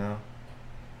 Yeah.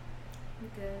 I'm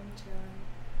good. I'm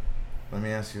chilling. Let me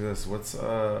ask you this: what's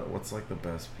like the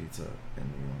best pizza in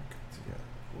New York to get?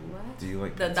 What? Do you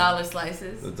like The pizza? dollar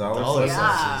slices. The dollar Dollar slices?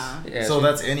 Yeah. Yeah, So she-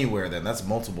 that's anywhere then. That's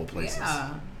multiple places.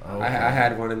 Yeah. Okay. I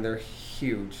had one and they're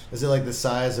huge. is it like the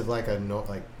size of like a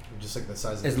like just like the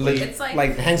size of It's the plate? lit. It's like-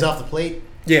 It hangs off the plate.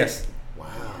 Yes. Wow.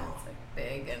 Yeah, it's like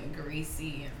big and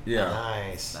greasy. And Yeah.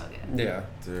 Nice. so good. Yeah.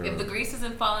 Dude. If the grease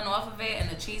isn't falling off of it and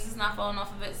the cheese is not falling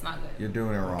off of it, it's not good. You're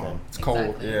doing it wrong. Okay. It's cold.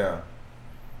 Exactly. Yeah.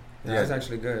 Yeah, it's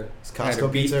actually good. Is I had a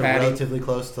Costco beef pizza patty. relatively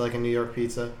close to like a New York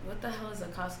pizza? What the hell is a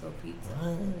Costco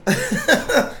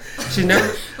pizza? She never.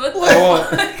 What the Oh.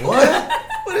 fuck? What?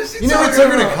 What is she You never talking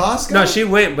took her to about? Costco? No, she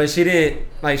went, but she didn't.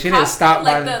 Like she didn't Costco, stop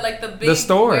by like the big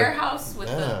store. warehouse with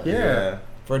Yeah. the. Yeah.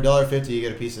 For $1.50, you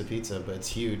get a piece of pizza, but it's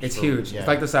huge. It's for- huge. Yeah. It's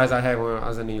like the size I had when I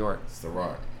was in New York. It's The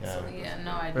Rock. Yeah. So, yeah,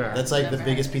 no idea. Yeah. That's like the Never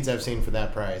biggest had it. pizza I've seen for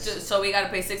that price. So we gotta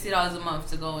pay $60 a month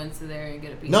to go into there and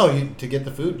get a pizza. No, to get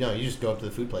the food. No, you just go up to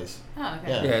the food place. Oh, okay.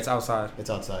 Yeah. Yeah, it's outside. It's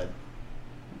outside.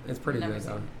 It's pretty Never good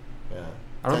seen though. Yeah.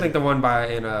 I don't think the one by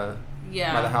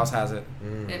Yeah. the house has it.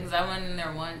 Mm. Yeah, because I went in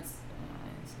there once.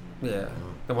 Yeah,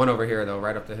 the one over here though,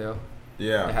 right up the hill,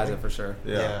 Yeah. it has it for sure.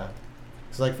 Yeah.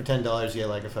 So like for $10, you get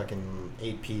like a fucking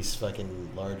 8-piece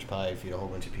fucking large pie if you eat a whole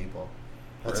bunch of people.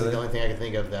 That's like Really? the only thing I can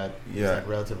think of that is Yeah. like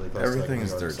relatively close Everything to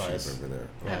is like New dirt York cheap size. over there.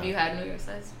 Yeah. Have you had New York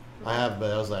size? I have, but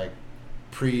that was like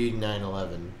pre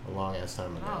 9/11, a long ass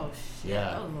time ago. Oh shit.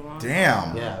 Yeah. That was a long Damn.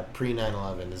 time. Yeah, pre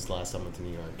 9/11 is the last time I went to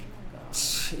New York. Oh, God.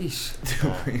 Sheesh.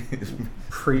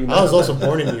 Pre. I was also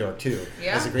born in New York too.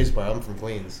 Yeah? That's the crazy part. I'm from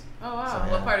Queens, Oh wow.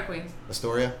 So, What yeah. part of Queens?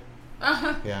 Astoria.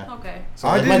 Uh-huh. Yeah. Okay. So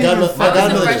I like, didn't even my I was in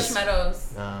godmother Fresh is.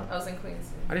 Meadows. Uh, I was in Queens.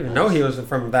 I didn't even know he was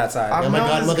from that side. I've Yeah, my known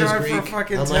this godmother's guy Greek. for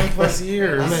fucking I'm 10 like- plus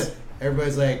years.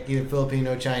 Everybody's like either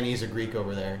Filipino, Chinese, or Greek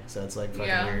over there, so it's like fucking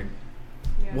Yeah. weird.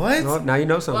 Yeah. What? Well, now you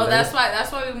know something. Well, baby.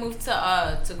 that's why we moved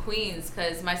to Queens,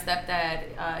 because my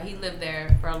stepdad he lived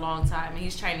there for a long time and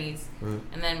he's Chinese, and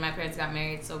then my parents got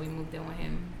married, so we moved in with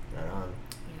him. Right on.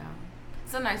 Yeah,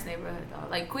 it's a nice neighborhood though.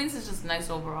 Like Queens is just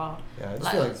nice overall. Yeah, I just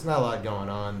Like- feel like it's not a lot going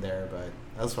on there, but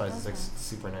that's why it's like Okay.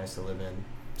 super nice to live in.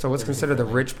 So what's considered the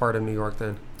rich part of New York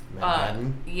then?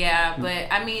 Manhattan. Yeah, but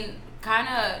I mean, kind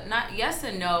of not yes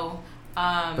and no.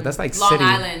 But that's like Long city.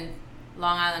 Island.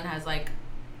 Long Island has like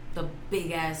the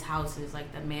big ass houses,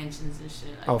 like the mansions and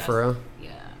shit. Like, Oh, for real?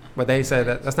 Yeah. But they said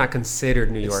that's not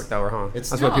considered New It's- York though, huh? it's-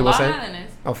 That's No, what people Long say. Island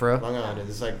is. Oh, for real? Long Island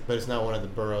is like, but it's not one of the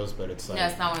boroughs, but it's like. Yeah,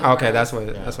 it's not one of the Okay, boroughs. that's what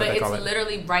Yeah. that's what But they it's call it.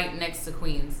 literally right next to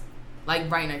Queens. Like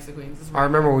right next to Queens. It's I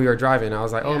remember when we were driving. I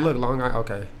was like, oh Yeah. look, Long Island.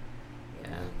 Okay. Yeah.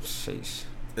 Sheesh.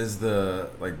 Is the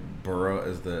like borough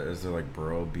is there like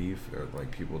borough beef or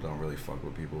like people don't really fuck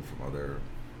with people from other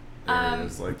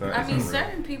areas like that? I Is mean, that real?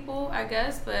 certain people, I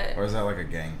guess, but Or is that like a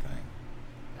gang thing?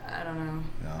 I don't know.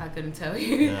 Yeah. I couldn't tell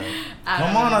you. Yeah.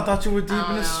 Come on, I thought you were deep I in the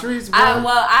don't know. streets, bro.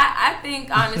 I think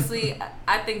honestly,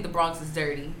 I think the Bronx is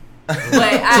dirty. But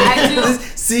I do.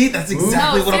 See, that's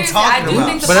exactly No, what I'm seriously, talking I do about.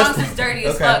 think the But that's- Bronx is dirty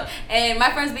as Okay. fuck. And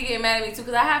my friends be getting mad at me too,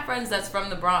 because I have friends that's from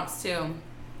the Bronx too.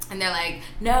 And they're like,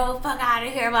 no, fuck out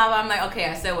of here, blah, blah. I'm like, okay,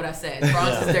 I said what I said.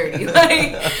 Bronx is dirty.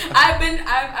 Like,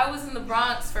 I was in the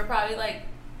Bronx for probably like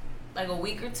a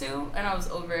week or two, and I was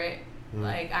over it.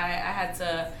 Like, I had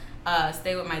to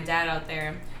stay with my dad out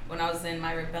there when I was in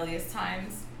my rebellious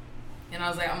times. And I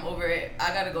was like, I'm over it.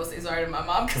 I gotta go say sorry to my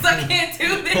mom because I can't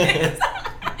do this.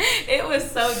 It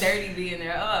was so dirty being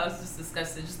there. Oh, I was just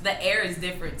disgusted. Just the air is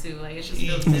different too. Like it just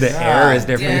feels The different. air is Yeah,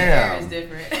 different. the air is Damn.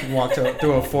 different. Walk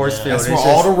through a force Yeah. field. That's It's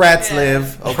where all just- the rats Yeah.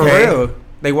 live. Okay. For real.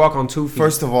 They walk on 2 feet.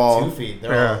 First of all, 2 feet.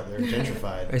 They're Yeah. all they're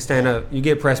gentrified. They stand up. You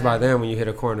get pressed by them when you hit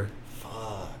a corner.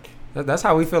 Fuck. That's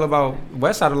how we feel about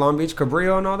west side of Long Beach,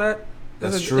 Cabrillo and all that.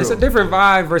 That's It's true. It's a different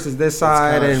vibe versus this that's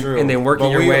side kinda true. and then working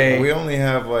But your way. We only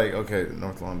have like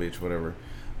North Long Beach, whatever.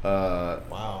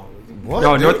 Wow. What?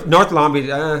 No, dude? North Long Beach.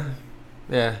 Yeah.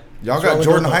 Y'all What's wrong got with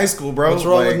Jordan North- High School, bro. what's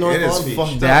wrong with Like, North it is Long Beach?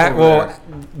 fucked That up well, over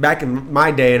back in my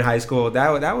day in high school,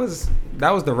 that was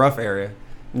the rough area.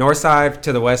 North side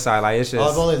to the west side, like it's Well, I've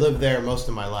just. only lived there most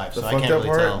of my life, The so I fucked can't up really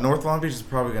part, tell. North Long Beach is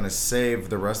probably going to save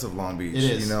the rest of Long Beach. It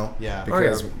is, You know? yeah.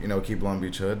 Because, Oh, keep Long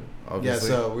Beach hood, Yeah, obviously.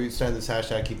 so we started this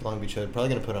hashtag Keep Long Beach Hood. Probably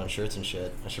gonna put on shirts and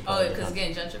shit. I should Oh, probably. because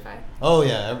getting gentrified. Oh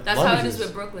yeah, That's Long how Beach it is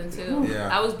with Brooklyn too. Yeah.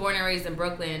 I was born and raised in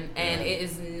Brooklyn, and Yeah. it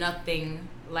is nothing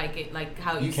like it, like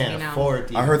how it You used to be can't now. afford.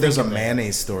 To I even heard there's a think of that.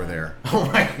 mayonnaise store there. Oh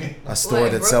my god. A store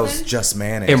in that sells Brooklyn? just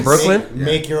mayonnaise. In Brooklyn?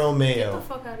 Make your own Get the mayo.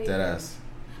 fuck out of here. Dead ass.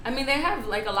 I mean, they have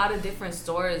like a lot of different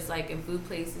stores, like in food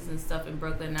places and stuff in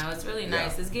Brooklyn now. It's really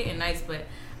nice. Yeah. It's getting nice, but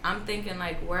I'm thinking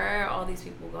like, where are all these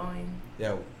people going?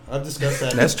 Yeah, I've discussed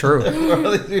that. That's true.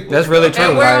 That's That's really true.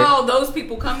 And where are Like, all those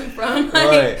people coming from? Like,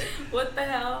 Right. what the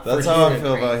hell? That's For how I here.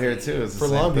 feel about here too. It's the For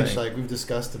same Long Beach, thing. like we've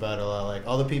discussed about it a lot. Like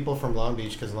all the people from Long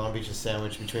Beach, because Long Beach is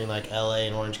sandwiched between like LA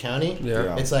and Orange County. yeah.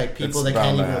 Yeah. It's like people It's that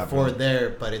can't bound to even happen. afford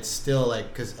there, but it's still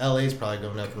like because LA's probably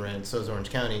going up in rent, so is Orange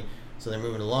County, so they're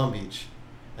moving to Long Beach.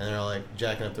 and they're all like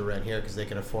jacking up the rent here because they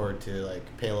can afford to like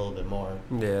pay a little bit more.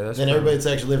 Yeah, that's Then true. everybody that's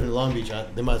actually living in Long Beach,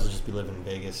 they might as well just be living in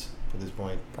Vegas at this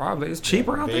point. Probably it's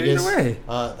cheaper out Vegas. there either way.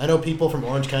 I know people from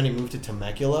Orange County moved to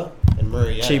Temecula and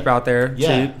Murrieta. Cheap out there.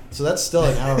 Yeah, Cheap. so that's still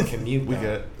an hour commute. We now.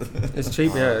 get. It's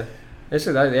cheap. Yeah. It's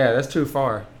just, yeah, that's too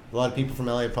far. A lot of people from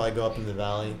LA probably go up in the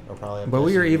valley or probably. Up But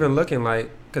we there. were even looking like,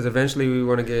 because eventually we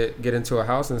want to get into a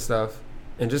house and stuff,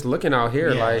 and just looking out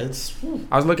here, Yeah, like it's,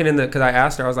 I was looking because I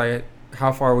asked her, I was like,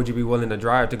 how far would you be willing to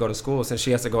drive to go to school since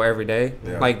she has to go every day?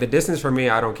 Yeah. Like the distance for me,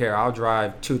 I don't care. I'll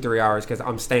drive 2-3 hours because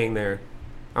I'm staying there.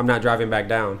 I'm not driving back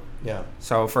down. yeah.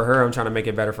 So for her, I'm trying to make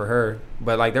it better for her.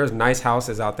 But like, there's nice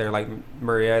houses out there, like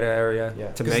Murrieta area, Yeah.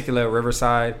 'Cause Temecula,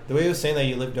 Riverside. The way he was saying that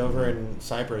you lived over in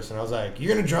Cyprus, and I was like,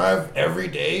 "You're gonna drive every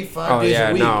day, 5 Oh, days yeah,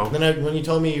 a week." no. Then when you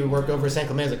told me you work over in San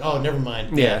Clemente, I was like, "Oh, never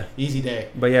mind. Yeah. Easy day."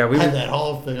 But yeah, we I had that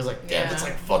whole thing. I was like, "Damn, Yeah. that's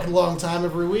like a fucking long time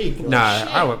every week." I was nah, like,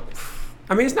 I would.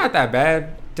 I mean, it's not that bad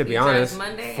to be He drives honest.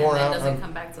 Monday 4 and then hours- doesn't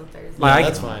come back till Thursday. Yeah, Like,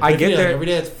 that's fine. I But if get you do, like, there- every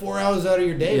day. It's 4 hours out of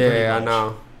your day. pretty Yeah, I much.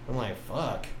 know. I'm like,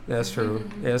 fuck. That's true.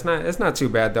 Yeah, it's not too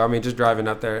bad though. I mean, just driving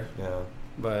up there. Yeah.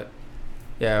 But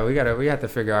yeah, we have to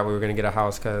figure out where we're gonna get a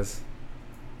house because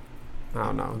I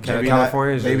don't know. Maybe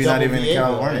California is maybe just, not even in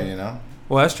Double VA, California, right? you know.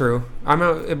 well, that's true. I'm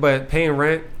out, but paying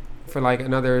rent for like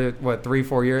another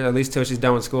 3-4 years, at least till she's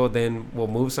done with school, then we'll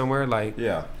move somewhere. Like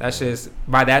Yeah. that's just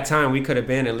by that time we could have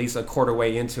been at least a quarter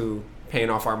way into paying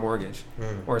off our mortgage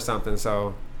Mm. or something.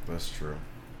 So That's true.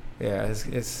 yeah,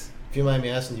 it's If you mind me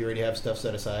asking, do you already have stuff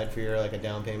set aside for your like a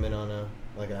down payment on a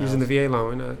like a using house? the VA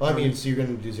loan. We're not- Well, I mean, so you're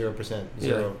gonna do 0%,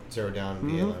 Yeah. zero down VA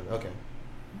Mhm. loan. Okay,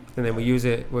 and then we'll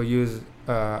use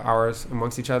ours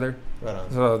amongst each other. right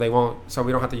on. So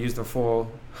we don't have to use the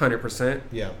full 100%.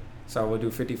 Yeah, So we'll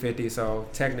do 50-50. So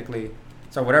technically,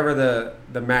 so whatever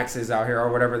the max is out here,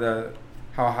 or whatever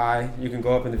how high you can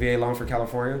go up in the VA loan for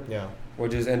California, yeah. we'll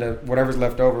just end up whatever's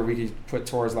left over we can put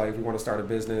towards like if we want to start a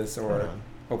business or Right on.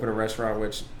 open a restaurant,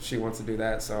 which she wants to do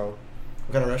that. So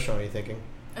What kind of restaurant are you thinking?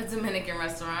 A Dominican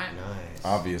restaurant. Nice.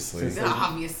 Obviously. Since-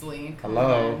 Obviously. Come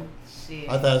Hello. on. Shit.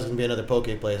 I thought it was gonna be another poke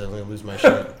place. I was gonna lose my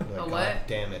shit. Like, A what? God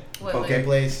damn it. What, Poke like-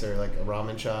 place or like a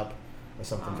ramen shop or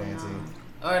something Oh, fancy.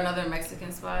 no. Or another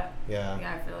Mexican spot. Yeah.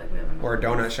 Yeah, I feel like we have another. or a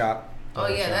donut shop. Oh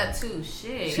yeah, Donut that shop. too.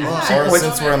 Shit. She- God, she- Or Or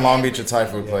since donut we're in Long every Beach, a Thai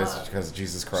food single place day. because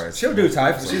Jesus Christ. She'll do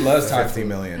Thai food. She loves Thai 50 food.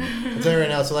 million. I'll tell you right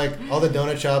now. So like all the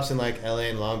donut shops in like LA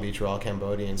and Long Beach were all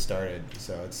Cambodian started.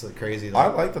 So it's like crazy. I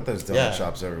like that there's donut Yeah.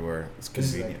 shops everywhere. It's This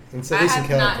is convenient. like, at I least in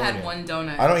have not California. had one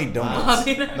donut. I don't eat donuts.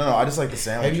 Wow. No, I just like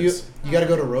the Have you? sandwiches. You got to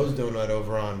go to Rose Donut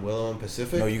over on Willow and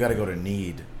Pacific. No, you got to go to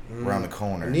Need around the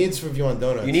corner. Needs for if you want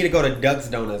donuts. You need to go to Duck's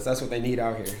Donuts. That's what they need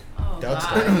out here. Oh Duck's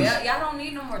God. donuts. Yeah, y'all don't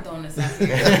need no more donuts out here.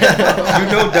 You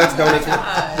know Duck's Donuts.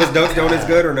 God. Was Duck's Donuts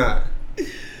good or not?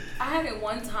 I had it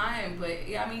one time, but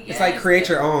yeah, I mean, yeah, It's like create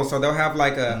your own. So they'll have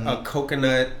like a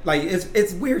coconut. Like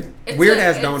it's weird. Weird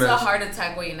ass donuts. It's a heart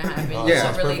attack waiting to happen. Oh, You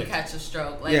yeah. should really Perfect. catch a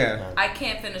stroke. Like, Yeah. I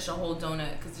can't finish a whole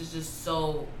donut because it's just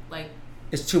so like.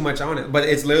 It's too much on it, but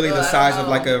it's literally Ugh, the I size don't of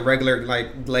like know. a regular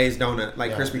like glazed donut,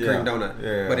 like Yeah. Krispy Yeah. Kreme donut.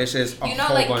 Yeah. But it's just a You know,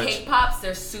 whole like bunch. cake pops,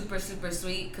 they're super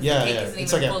sweet because Yeah, the cake yeah. isn't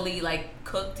It's even like a- fully like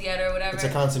cooked yet or whatever. It's a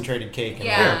concentrated cake in a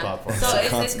yeah. pop form. So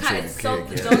It's a it's kind concentrated of so cake,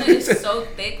 the yeah. donut is so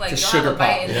thick, like It's a you'll have sugar a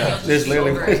bite pop. and Yeah. then you'll just That's be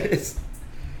literally over what it it. is.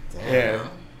 Damn. Yeah.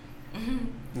 We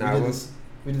Nah, did it was- this.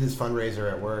 We did this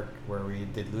fundraiser at work where we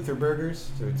did Luther burgers.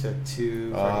 So we took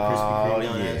 2 fucking Oh, Krispy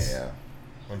Kreme donuts yeah.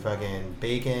 and fucking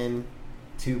bacon,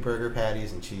 2 burger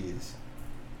patties, and cheese.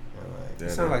 And like, Yeah. It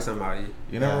sounds like somebody.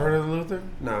 You never Yeah. heard of the Luther?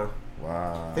 No.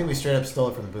 Wow. I think we straight up stole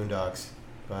it from the Boondocks.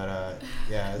 But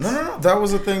yeah. It's, No. That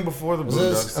was a thing before the Was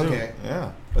Boondocks this? too. Okay.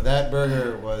 Yeah. But that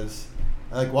burger was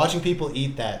like watching people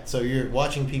eat that. So you're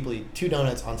watching people eat 2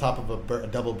 donuts on top of a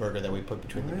double burger that we put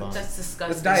between the buns. That's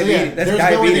disgusting. That's So diabetes. yeah, That's there's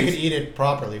no way they diabetes. could eat it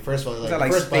properly. First of all, Is like, that the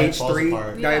like first bite stage falls 3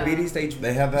 apart. Yeah. diabetes stage?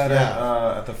 They had that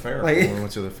Yeah. at the fair. Like- When we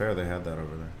went to the fair, they had that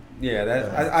over there. Yeah, that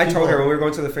Yeah. I told People- her when we were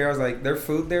going to the fair, I was like, their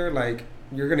food there, like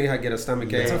you're gonna get a stomach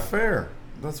ache. It's Yeah. a fair.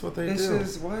 That's what they This do.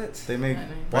 is what? They make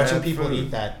Watching bad people food. eat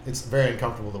that, it's very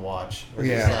uncomfortable to watch. It's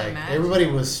Yeah. just I like, can imagine. everybody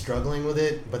was struggling with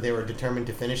it, but they were determined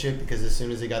to finish it because as soon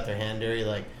as they got their hand dirty,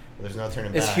 like, there's no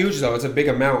turning It's back. huge though. It's a big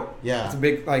amount. Yeah. It's a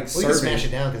big like Well, you can serving. smash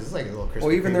it down because it's like a little crispy.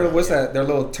 Or even their what's that? Their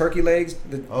little turkey legs,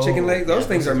 the Oh, chicken legs. Those yeah,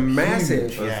 things those are are huge.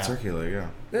 massive. Oh, Yeah. it's turkey leg, yeah.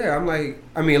 Yeah, I'm like,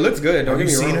 I mean, it looks good. Don't Have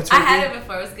get you me seen wrong. it? I had it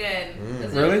before. It was good. It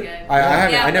was Really? really good. I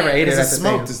haven't. Yeah, I never but- ate it. Because At it's the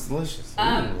smoked. thing. It's delicious.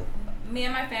 Me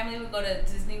and my family would go to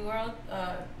Disney World.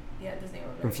 Disney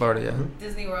World. In Florida, yeah.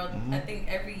 Disney World. Mhm. I think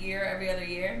every other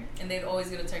year, and they'd always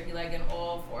get a turkey leg, and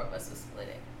all 4 of us would split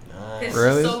it. It's Nice.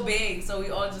 Really? so big, so we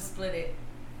all just split it.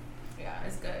 Yeah,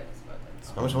 it's good. It's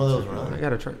good. How much one of those I run?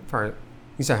 gotta try. Probably.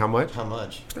 You said how much? How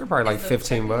much? They're probably like Is the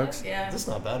 $15. chicken, Yeah. That's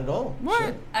not bad at all. What?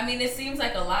 Shit. I mean, it seems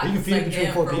like a lot. You can It's feed like, between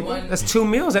damn, 4 for people? one- That's 2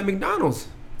 meals at McDonald's.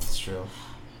 That's true.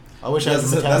 I wish I had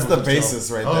That's the the metabolism basis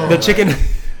still. right Oh, there. The Right. chicken.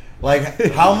 Like,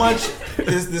 how much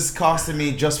is this costing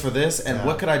me just for this, and Yeah.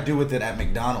 what could I do with it at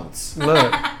McDonald's?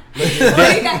 Look,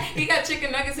 Well, he got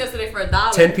chicken nuggets yesterday for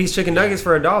 $1. 10-piece chicken nuggets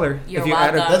for $1. You're if you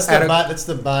add welcome. That's add the that's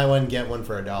the buy one get one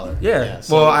for $1. yeah.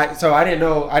 So Well, I didn't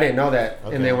know that,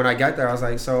 Okay. and then when I got there, I was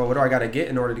like, so what do I got to get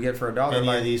in order to get for $1? any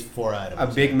Like of these 4 items. a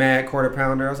Big Mac, quarter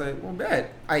pounder. I was like, well,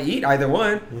 bet I eat either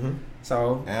one. Mm-hmm.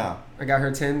 So Yeah. I got her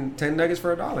 10 nuggets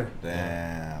for $1.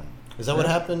 Damn. Is that what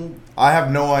happened? I have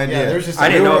no idea. Yeah, there's just I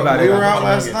didn't know about it. We were out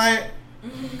Nuggets. last night.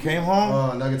 Came home.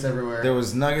 Oh, nuggets everywhere. There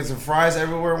was nuggets and fries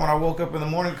everywhere when I woke up in the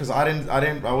morning because I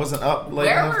wasn't up late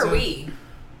Where enough were to. we?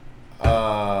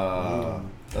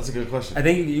 That's a good question. I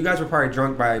think you guys were probably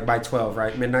drunk by 12,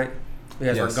 right? Midnight. You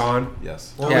guys were Yes. gone.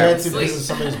 Yes. Well, Yeah. we had to. Sleep. This is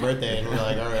somebody's birthday, and we're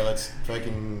like, all right, let's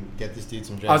fucking get this dude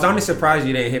some drinks. I was only surprised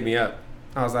you didn't hit me up.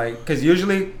 I was like, because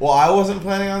usually, Well, I wasn't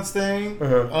planning on staying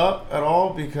Uh-huh. up at all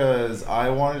because I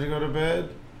wanted to go to bed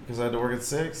because I had to work at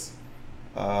 6.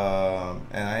 And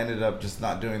I ended up just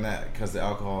not doing that because the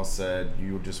alcohol said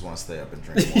you just want to stay up and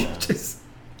drink more. just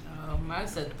I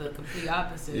said the complete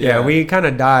opposite. yeah, we kind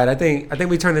of died. I think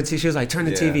we turned the TV. She was like, turn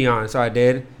the Yeah. TV on. So I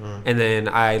did, and then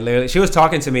I literally, she was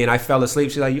talking to me, and I fell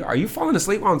asleep. She's like, are you falling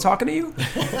asleep while I'm talking to you?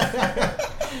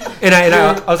 and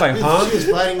I was like, huh? She was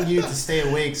fighting you to stay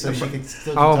awake so she could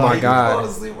still. Oh my talking. God. I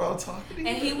was asleep while talking to you.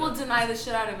 And he will deny the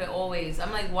shit out of it always.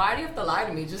 I'm like, why do you have to lie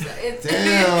to me? Just it's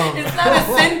Damn. it's not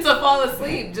a sin to fall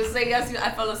asleep. Just say yes,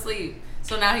 I fell asleep.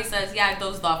 So now he says, yeah, I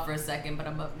dozed off for a second, but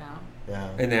I'm up now. Yeah.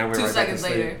 And then I went 2 right back to seconds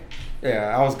sleep. later.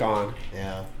 Yeah, I was gone.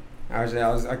 Yeah.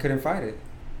 I couldn't fight it.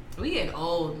 We getting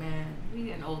old, man. We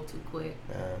getting old too quick.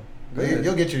 Yeah. Good.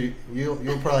 You'll get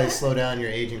you'll probably slow down your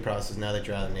aging process now that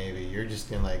you're out of the Navy. You're just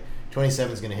gonna like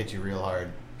 27 is gonna hit you real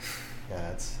hard.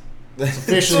 Yeah, it's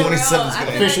officially For real, 27 is I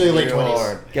gonna feel officially like- late real 20s.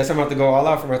 hard. Guess I'm about to go all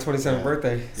out for my 27th Yeah.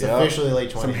 birthday. It's Yeah. officially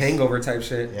late 20s. Some hangover type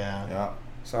shit. Yeah. Yeah.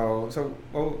 So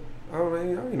well, I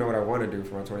don't even know what I want to do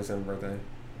for my 27th birthday.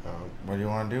 What do you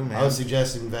want to do, man? I would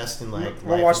suggest invest in like.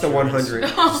 We'll life watch the insurance.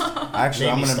 100. Actually,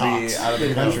 I'm maybe gonna be stocks. out of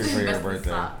the country for your Invest in birthday.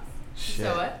 stocks. Shit.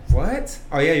 So what? What?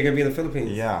 Oh yeah, you're gonna be in the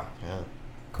Philippines. Yeah. Yeah.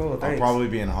 Cool. I'll Thanks. probably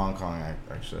be in Hong Kong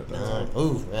actually at that time.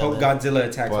 Ooh. Yeah, Hope man. Godzilla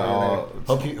attacks But while I'll-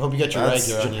 Hope you get your that's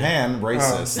regular on you. Japan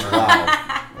racist. Oh. Wow. you're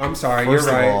there. I'm sorry. First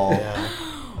you're of right. all,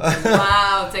 Yeah.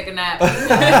 Wow, take a nap. Oh,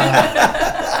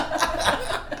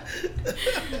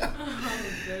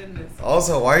 goodness.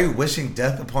 Also, why are you wishing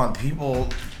death upon people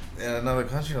in another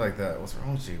country like that? What's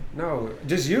wrong with you? No,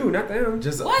 just you, not them.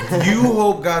 Just What? you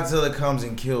hope Godzilla comes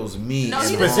and kills me. No, in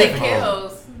he Hong didn't say Kong.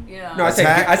 kills. Yeah. No,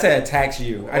 Attack? I said attacks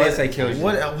you. I didn't What- say kills you.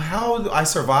 What? How do I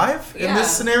survive in Yeah. this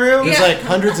scenario? There's Yeah. like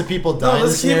hundreds of people dying. No, in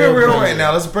let's this keep it scenario, real but- right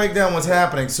now. Let's break down what's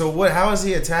happening. So what? How is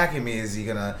he attacking me? Is he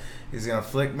gonna? He's gonna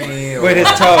flick me or With his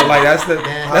toe, like that's the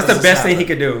How that's does the this best thing he happen?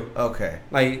 could do. Okay.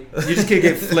 Like you just could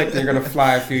get flicked and you're gonna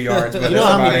fly a few yards. But You know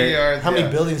that's how about many it. yards, how many yeah.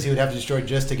 buildings he would have to destroy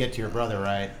just to get to your brother,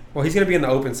 right? Well, he's gonna be in the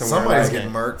open somewhere. Somebody's right?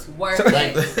 getting murked. Work So-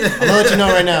 Like, it. I'm gonna let you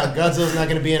know right now, Godzilla's not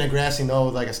gonna be in a grassy knoll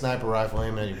with like a sniper rifle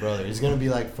aiming at your brother. He's gonna be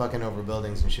like fucking over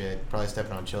buildings and shit, probably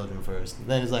stepping on children first. And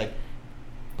then he's like,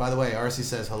 by the way, RC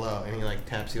says hello, and he like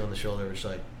taps you on the shoulder, which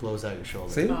like blows out your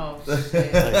shoulder. See? Oh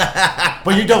shit. Like,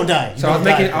 but you don't die. You So I was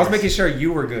don't die making first. sure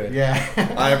you were good. Yeah.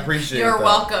 I appreciate. You're that.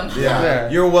 welcome. Yeah. Yeah.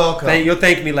 You're welcome. You'll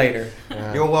thank me later.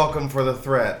 Yeah. You're welcome for the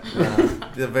threat.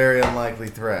 The very unlikely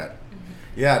threat.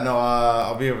 Yeah, no,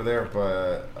 I'll be over there,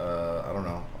 but I don't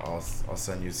know. I'll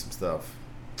send you some stuff.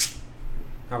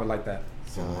 I would like that.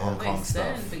 Some Oh, yeah. Hong Kong Wait,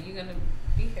 stuff. Sen, but you're gonna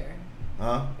be here.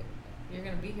 Huh? You're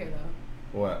gonna be here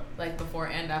though, What? like before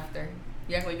and after.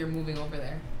 You act like you're moving over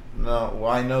there. No,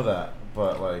 well, I know that,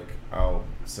 but like, I'll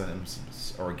send him some,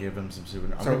 or give him some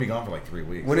souvenirs. I'm So, gonna be gone for like 3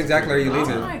 weeks. when exactly are you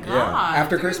leaving? Oh my god. Yeah.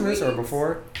 After 3 Christmas or weeks?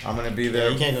 before? I'm gonna be Yeah,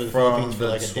 there you can't go to the from Philippines for the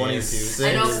like a day or two. 26th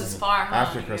I know this is far, huh?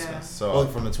 after Yeah. Christmas. So Well,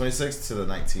 from the 26th to the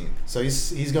 19th. So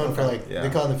he's going for like Yeah. they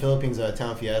call it in the Philippines a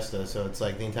town fiesta. So it's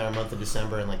like the entire month of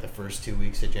December and like the first 2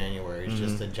 weeks of January. It's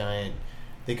just Mhm. a giant.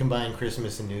 They combine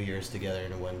Christmas and New Year's together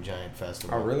into one giant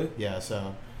festival. Oh, really? Yeah.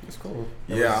 So It's cool.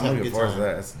 Yeah, Yeah, just I'm have a looking good forward to time.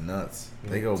 that. It's nuts.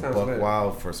 They go Sounds buck lit.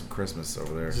 wild for some Christmas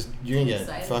over there. it's just you're gonna get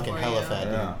Excited fucking for hella you. fat.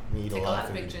 Yeah. Dude. You eat Take a a lot lot of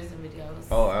of food. pictures and videos.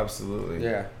 Oh, absolutely.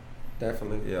 Yeah,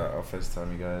 definitely. Yeah, I'll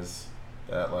FaceTime you guys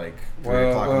at like 3 Well,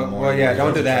 o'clock in the well, morning. well, yeah, You don't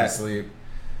guys do are trying that. to sleep.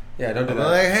 Yeah, don't do I'll be that.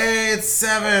 like, hey, it's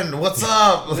 7. What's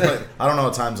up? Like, I don't know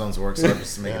what time zones work, so I'm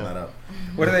just making Yeah. that up.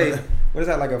 What are they? What is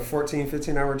that? Like a 14,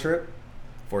 15 hour trip?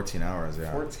 14 hours,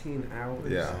 yeah. 14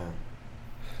 hours. Yeah.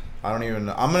 I don't even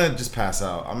know. I'm going to just pass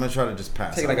out. I'm going to try to just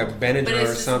pass Take out. like a Benadryl But or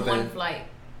it's just something. one flight.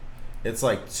 It's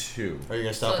like 2. Are you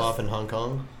gonna stop So off in Hong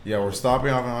Kong? Yeah, we're stopping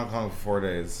off in Hong Kong for 4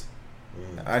 days.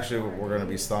 Mm. Actually, we're going to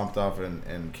be stopped off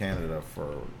in Canada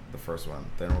for the first one.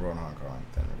 Then we're going to Hong Kong.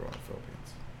 Then we're going to the Philippines.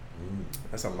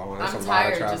 That's a long. I'm That's a lot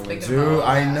tired of just traveling. thinking Dude, about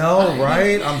I that. know,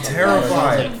 right? I'm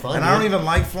terrified. Sounds like fun, And I don't dude. even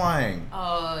like flying.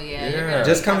 Oh yeah. Yeah. you're gonna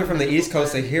Just be coming from the East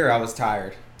Coast to uncomfortable. here, I was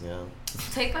tired. Yeah.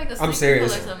 Take like a I'm sleep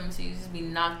serious. pill or something so you just be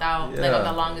knocked out like Yeah. on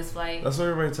the longest flight. That's what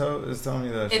everybody is telling me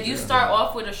that. If you start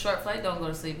off with a short flight, don't go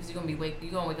to sleep because you're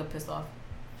gonna wake up pissed off.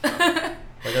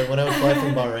 Like when I would fly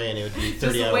from Bahrain, it would be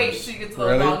 30 Just hours. wait till you get to the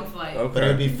Really? long flight. Okay. But it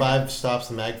would be 5 stops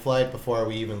the mag flight before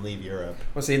we even leave Europe.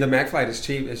 Well, see, the Mac flight is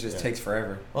cheap. It just Yeah. takes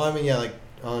forever. Well, I mean, yeah, like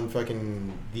on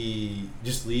fucking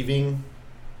just leaving,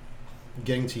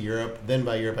 getting to Europe. Then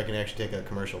by Europe, I can actually take a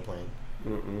commercial plane.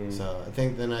 Mm-mm. So I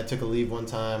think then I took a leave one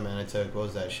time, and I took what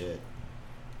was that shit?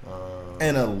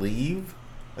 And a leave?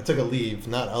 I took a leave,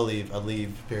 not a leave.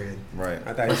 Period. Right.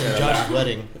 I thought you Like said Josh's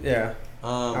wedding. Yeah.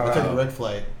 I took wow. a red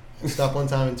flight. I stopped one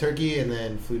time in Turkey, and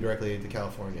then flew directly to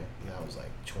California. And that was like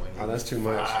 20. Oh, that's too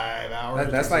much. 5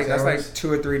 hours. That's 6 like hours.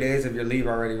 2 or 3 days of your leave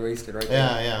already wasted, right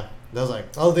there. Yeah. That was like,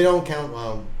 oh, they don't count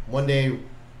 1 day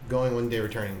going, 1 day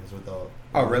returning is what they'll.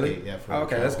 Oh, really? Yeah. For Oh,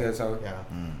 okay, that's travel. good. So Yeah.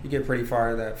 you get pretty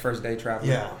far that first day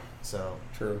traveling. Yeah. So,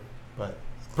 True. but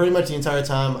pretty much the entire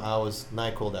time I was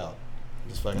NyQuil out.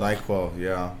 Just fucking NyQuil,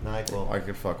 yeah. NyQuil. I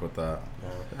could fuck with that.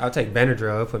 Yeah. I'll take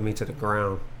Benadryl. It'll put me to the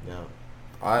ground.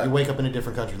 You wake up in a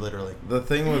different country, literally. The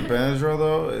thing with Benadryl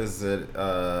though is that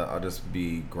I'll just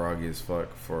be groggy as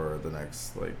fuck for the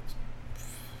next like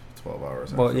 12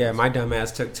 hours. Well, yeah, afterwards. my dumb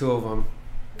ass took 2 of them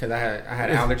because I had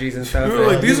allergies and stuff. You were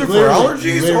like, And- these are for Literally-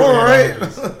 allergies? literally All right.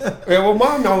 allergies. Yeah, well,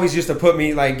 mom always used to put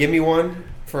me like, give me one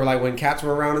for like when cats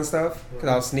were around and stuff because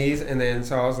I'll sneeze, and then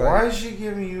so I was like, Why is she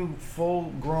giving you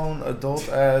full-grown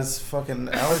adult-ass fucking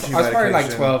allergy I was probably like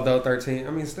medication? 12 though, 13. I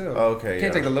mean, still. Okay, Can't yeah.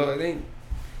 take the little. It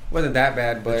wasn't that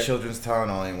bad, But but children's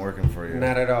Tylenol ain't working for you.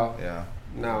 not at all. Yeah.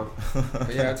 No.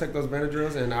 But yeah, I took those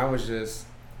Benadryls and I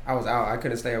was out. I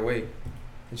couldn't stay awake.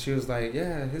 And she was like,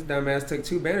 yeah, his dumb ass took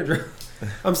 2 Benadryl.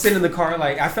 I'm sitting in the car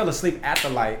like, I fell asleep at the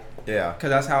light Yeah. because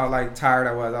that's how like tired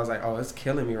I was. I was like, oh, it's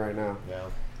killing me right now. Yeah.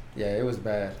 Yeah, it was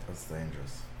bad. That's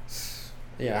dangerous.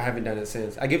 Yeah, I haven't done it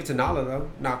since. I give it to Nala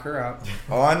though, knock her out.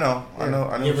 Oh, I know. I know You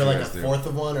what give her you like a guys do. fourth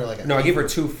of one or like a. No, I give her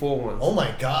 2 full ones. Oh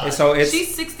my god. And so it's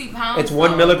She's 60 pounds. it's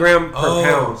 1 though. milligram per Oh.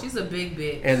 pound. She's a big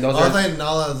bitch. And those I are. thought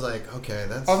Nala was like, okay,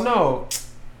 that's. Oh no,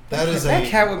 That is that a.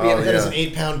 cat would be. Oh, That is yeah.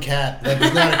 an 8-pound cat. That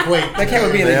does not equate. That cat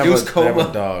would be in They a have induced they have coma.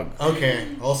 a dog. Okay.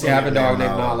 Also. Yeah, I have a dog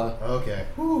named Nala. Nala. Okay.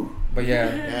 Whew. But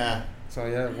yeah, Yeah. so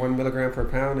yeah, 1 milligram per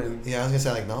pound, and Yeah, I was gonna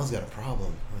say like Nala's got a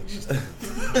problem. Like, she's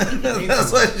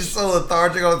That's why she's so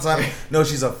lethargic all the time. No,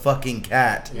 she's a fucking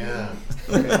cat. Yeah.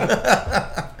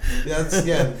 That's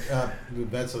yeah. The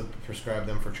vets would prescribe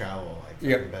them for travel, like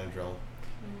Yep. Benadryl.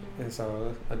 and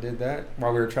so I did that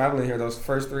while we were traveling here. Those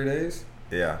first 3 days,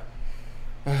 Yeah.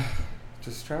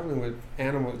 just traveling with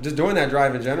animals, just doing that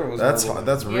drive in general was That's horrible.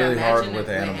 that's really hard imagine with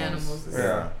it animals. is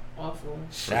Yeah. awful.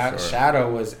 Sha- for sure.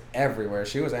 Shadow was everywhere.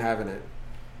 She wasn't having it.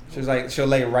 She was like, she'll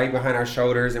lay right behind our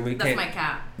shoulders, and we That's can't. my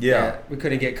cat. Yeah. we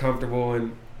couldn't get comfortable,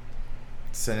 and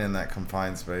Sitting in that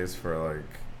confined space for like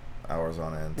hours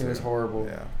on end. it was too. horrible.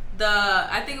 Yeah.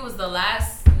 I think it was the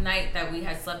last night that we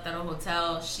had slept at a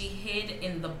hotel. She hid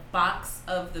in the box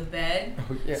of the bed,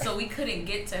 Oh, yeah. so we couldn't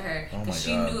get to her Oh my because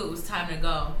she God. knew it was time to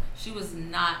go. She was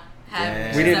not having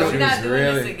Damn. it. We didn't She's know like, she we're was not doing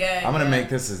really. this again. I'm gonna Yeah. make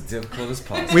this as difficult as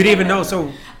possible. We didn't even know.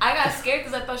 So, I got scared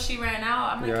because I thought she ran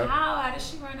out. I'm like, Yeah. how did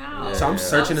she run out? Yeah. so I'm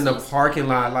searching in the So parking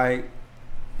lot, like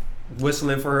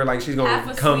whistling for her, like she's half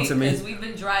gonna come to because me. we've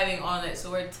been driving all night,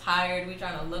 so we're tired. We're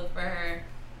trying to look for her.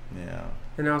 Yeah.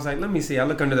 And I was like, let me see. I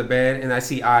look under the bed, and I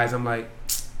see eyes. I'm like,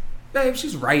 babe,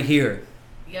 she's right here.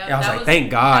 Yeah, Yeah, I was that like,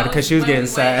 thank God, that 'cause she was when getting we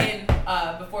sad. Went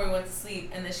in, before we went to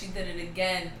sleep, and then she did it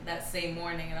again that same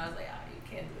morning, and I was like,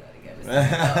 you can't do that again.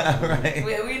 It's time to go.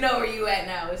 Right. we know where you at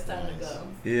now. It's time to go.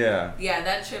 Yeah. Yeah,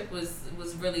 that trip was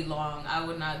really long. I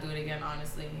would not do it again,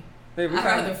 honestly. Hey, I'd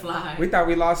rather fly. we thought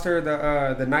we lost her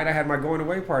the night I had my going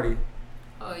away party.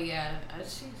 Oh yeah,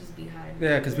 she just be hiding.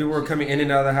 Yeah, because people were coming in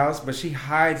and out of the house, but she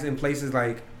hides in places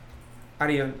like I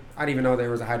didn't even know there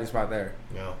was a hiding spot there.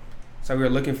 No. So we were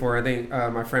looking for her. I think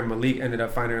my friend Malik ended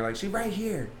up finding her. Like, she right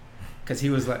here, because he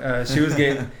was like, she was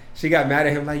getting, she got mad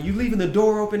at him like, you leaving the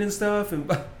door open and stuff. And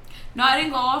No, I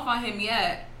didn't go off on him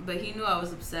yet, but he knew I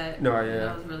was upset. No, And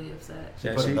yeah. I was really upset.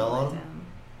 yeah, Put a she, bell on him?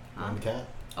 Damn. Huh? On the cat?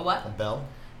 A what? A bell?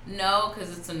 No,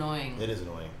 because it's annoying. It is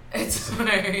annoying. It's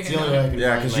very It's the only way I can Yeah,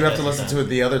 find because my you have to guess listen this to it time.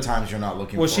 the other times you're not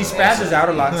looking Well, for she it. spazzes out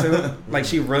a lot too. Like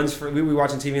she runs for. We were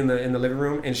watching TV in the living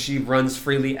room, and she runs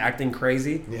freely, acting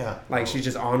crazy. Yeah. Like she's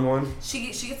just on one. She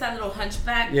gets that little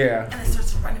hunchback. Yeah. And then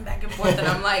starts running back and forth, and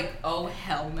I'm like, oh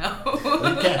hell no.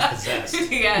 The cat's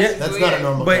possessed. Yeah, That's weird. not a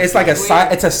normal But cat. it's like a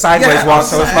Weird. it's a sideways walk,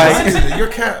 so it's like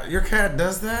your cat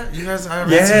does that. You guys,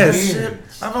 I've Yes. seen this shit.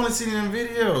 I've only seen it in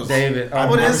videos. David. Oh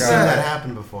What my is I've seen that god.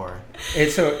 happen before.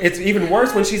 It's even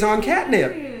worse when she's on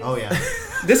catnip. Oh yeah.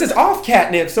 This is off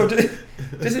catnip, so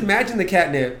just imagine the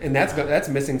catnip, and that's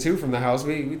missing too from the house.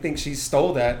 We think she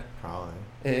stole that Probably.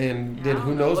 and I did don't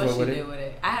who know knows what what she with did it. with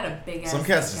it. I had a big ass. Some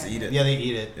cats just eat it. Yeah, they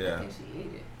eat it. I Yeah. think she ate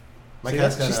it. My See,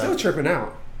 cat's got she's a, still tripping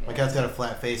out. my cat's got a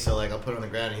flat face, so like I'll put it on the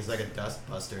ground and he's like a dust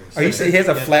buster. Oh, you say he has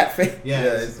a Yeah. flat face? Yeah,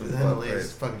 Yeah, it's it's a hella flat lazy. face.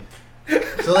 It's fucking.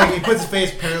 So like he puts his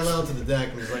face parallel to the deck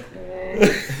and he's like, and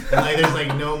like there's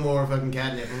like no more fucking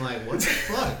catnip. I'm like, what the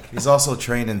fuck? He's also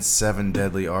trained in 7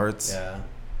 deadly arts. Yeah,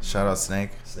 Shout out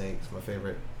Snake. snake's my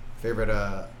favorite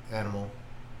animal.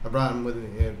 I brought him with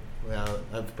me. Yeah,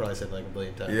 I've probably said like a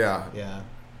billion times. Yeah. Yeah.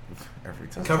 Every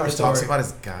time Cover he story. talks about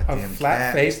his A goddamn flat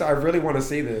cat. face. I really want to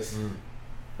see this. Mm.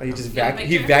 Like he just You want a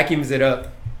he picture? vacuums it up.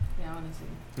 Yeah, I want to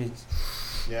see.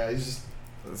 He's- Yeah, he's just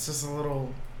It's just a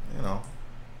little, you know.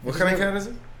 What kind of cat is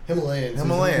it? Himalayan.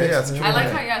 Himalayan, yeah, it's a I like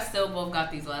Himalayan. how y'all still both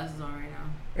got these glasses on right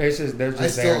now. It's just they're I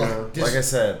just there still now. Like I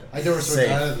said, I don't respect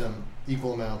safe. either of them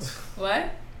equal amounts.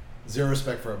 What? Zero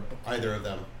respect for either of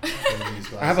them.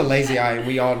 I have a lazy eye, and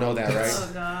we all know that, right?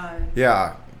 Oh God.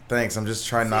 Yeah, thanks. I'm just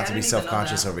trying See, not I to be didn't even know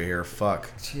self-conscious that. over here. Fuck.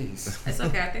 Jeez, It's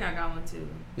okay. I think I got one too.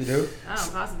 you do. Oh,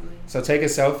 possibly. So take a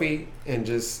selfie and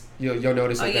just you'll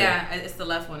notice Oh it. There. yeah, it's the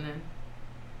left one then.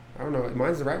 I don't know.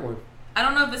 Mine's the right one. I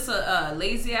don't know if it's a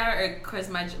lazy eye or because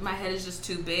my head is just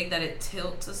too big that it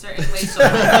tilts a certain way. So my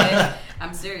head,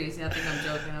 I'm serious. Yeah, I think I'm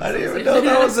joking. I'm I so didn't even serious. know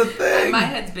that was a thing. My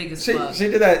head's big as She fuck.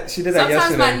 did that. She did that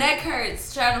Sometimes yesterday. my neck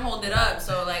hurts trying to hold it up,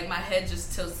 so like my head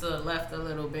just tilts to the left a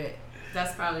little bit.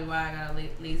 That's probably why I got a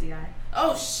lazy eye.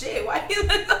 Oh shit! Why you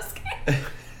look so scared?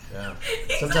 Yeah.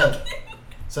 He's Sometimes, so cute.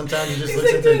 sometimes you just He's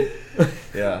listen like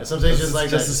to. Yeah. Sometimes just like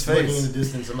just that, his looking face. in the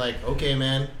distance. I'm like, okay,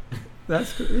 man.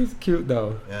 He's cute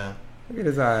though. Yeah. Look at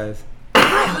his eyes. He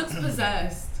looks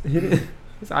possessed.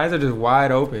 His eyes are just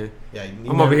wide open. Yeah.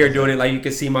 I'm over here doing it like you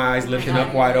can see my eyes lifting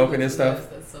up wide open and stuff.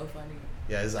 That's so funny.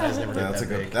 Yeah, his eyes never Yeah, get that's a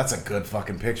that good. big. That's a good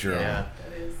fucking picture. Yeah. Of him.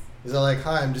 That is. He's all like,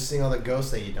 hi, I'm just seeing all the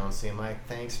ghosts that you don't see. I'm like,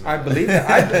 thanks, man. I believe that.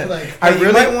 I like, I You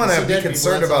really might want see to be dead people,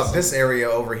 concerned that's about awesome. this area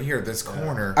over here, this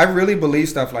corner. I really believe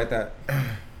stuff like that.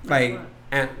 Like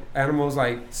animals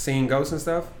like seeing ghosts and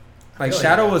stuff. Like feel like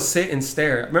Shadow that. will sit and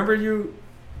stare. Remember you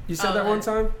said Oh, that one that-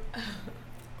 time?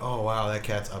 oh wow, that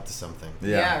cat's up to something.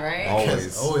 Yeah, right? That cat's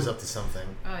Always. always up to something.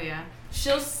 Oh yeah.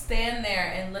 She'll stand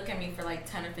there and look at me for like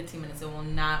 10 or 15 minutes and will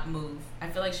not move. I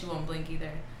feel like she won't blink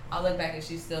either. I'll look back and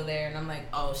she's still there and I'm like,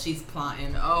 oh, she's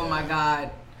plotting. Oh my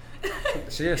god.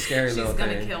 She a scary She's little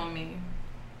gonna thing. kill me.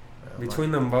 Yeah,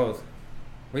 Between them both.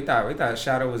 We thought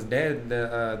Shadow was dead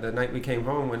the night we came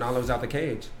home when Nala was out the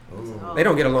cage. Ooh. Oh. They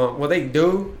don't get along. Well, they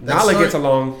do. That Nala story- gets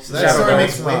along. So that Shadow story don't.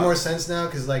 makes way more sense now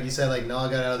because, like you said, like Nala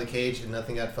got out of the cage and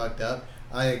nothing got fucked up.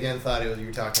 I again thought it was you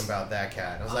were talking about that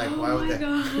cat. I was like, why would that?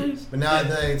 gosh. But now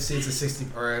I see it's a 60,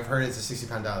 or I've heard it's a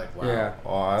 60-pound dog. Like, wow. Yeah.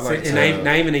 Oh, I like And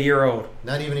not even a year old.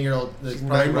 Not even a year old. It's She's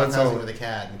probably 9 months roughhousing old. with a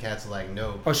cat, and the cat's like,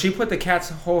 no. Oh, she put the cat's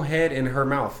whole head in her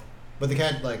mouth. But the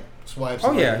cat like swipes. Oh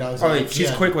and, yeah. like, dogs Oh, are yeah. like, She's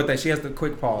yeah. quick with that. She has the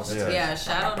quick paws. Yeah. Yeah,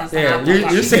 Shadow does Yeah, not you're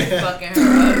look like saying- she's fucking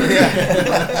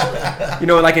her up. You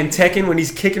know, like in Tekken when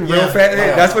he's kicking real Yeah. fast.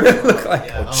 Yeah. That's what it looked like.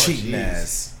 Yeah. Oh, Oh, cheating jeez.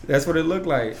 ass. That's what it looked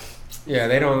like. Yeah,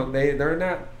 they don't. They're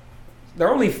not. They're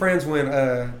only friends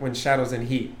when Shadow's in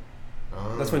heat.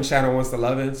 Oh. That's when Shadow wants to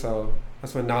love it. So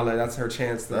that's when Nala. That's her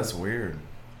chance. To, That's weird.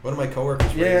 One of my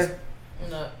coworkers yeah. raised.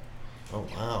 No. Oh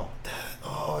wow.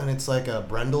 Oh, and it's like a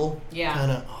Brendel. Yeah.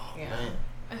 Kind of. Oh Yeah. man.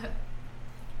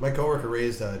 My coworker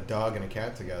raised a dog and a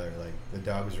cat together. Like the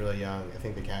dog was really young. I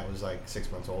think the cat was like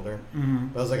 6 months older. Mm-hmm.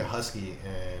 But it was like a husky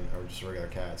or just a regular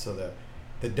cat. So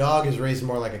the dog is raised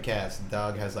more like a cat. So the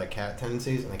dog has like cat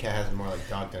tendencies, and the cat has more like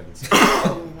dog tendencies.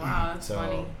 Oh, wow, that's So,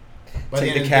 funny. By Take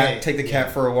end the of cat. day- Take the yeah.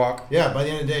 cat for a walk. Yeah, by the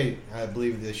end of the day, I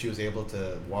believe that she was able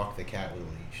to walk the cat with a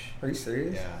leash. Are you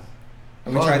serious? Yeah.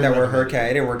 We Well, tried I that with her recommend cat.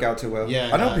 It didn't work out too well.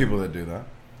 Yeah. I know people that do that.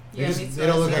 Yeah, me too. They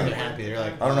don't look like they're happy. They're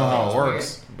like, I don't know how it It's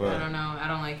works, weird. but I don't know. I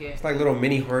don't like it. It's like little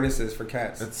mini harnesses for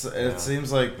cats. it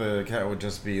seems like the cat would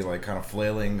just be like kind of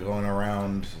flailing, going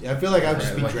around. Yeah, I feel like I'd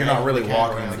just be Like you're dragging not really the cat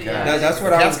walking around. the Yeah. cat. That's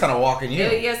what the I cat's was- kind of walking you.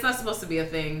 Yeah, it's not supposed to be a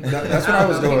thing. That's what I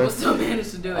was don't know. doing. People still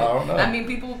manage to do it. I don't know. I mean,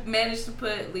 people manage to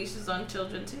put leashes on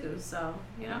children too. So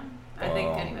I think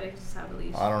anybody can just have a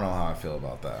leash. I don't know how I feel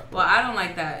about that. Well, I don't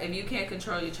like that. If you can't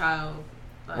control your child,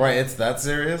 like, Right, it's that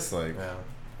serious, like, Yeah.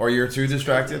 or you're too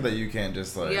distracted that you can't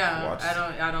just like watch.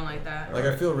 I don't like that. Like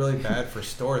I feel really bad for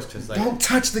stores because like Don't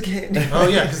touch the candy. oh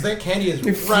yeah, because that candy is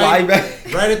They fly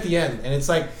back. right at the end, and it's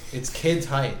like it's kids'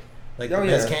 height. Like Oh, the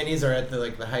best yeah. candies are at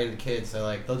the height of the kids, so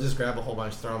like they'll just grab a whole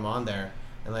bunch, throw them on there,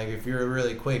 and like if you're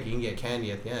really quick, you can get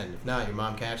candy at the end. If not, your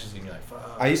mom catches you, and you're like,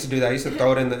 fuck. I used to do that. I used to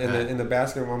throw it in the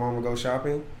basket when my mom would go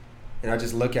shopping, and I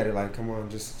just look at it like, come on,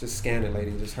 just scan it,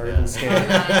 lady. Just hurry up and scan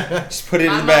it. Just put it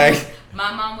in the bag.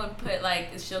 My mom would put like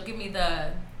she'll give me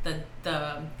the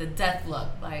death look,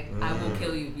 like I will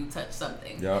kill you if you touch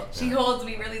something. Yep. She holds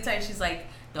me really tight. She's like,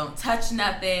 don't touch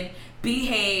nothing,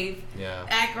 behave, Yeah.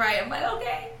 act right. I'm like,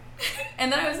 okay.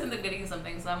 And then I was in the getting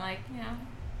something, so I'm like,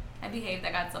 I behaved.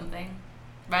 I got something,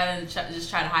 rather than just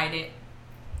try to hide it.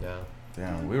 Yeah.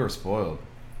 Damn, we were spoiled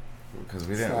because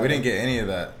we didn't get any of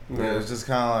that. No. It was just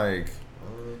kind of like,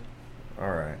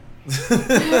 all right.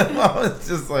 It's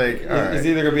just like, all It's right,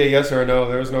 either gonna be a yes or a no.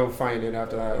 There was no fighting it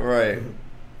after that. right.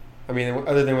 I mean,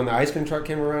 other than when the ice cream truck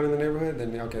came around in the neighborhood, then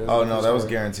okay. that's Oh a no, different that was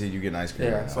story. guaranteed. You get an ice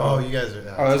cream. Yeah, now. so- Oh, you guys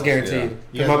are. Oh, it was guaranteed. Yeah. 'Cause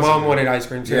You my guys mom listen- wanted ice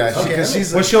cream too. Yeah, so- because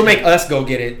she's. well, she'll make us go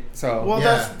get it. So Well,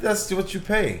 Yeah. that's what you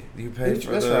pay. You pay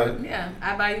for That's the right. Yeah,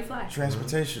 I buy you fly.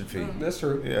 transportation fee. that's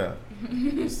true. Yeah,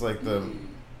 it's like the,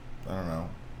 I don't know,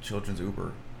 children's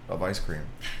Uber of ice cream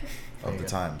There of you the go.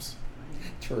 times,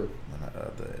 the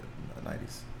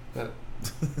 90s.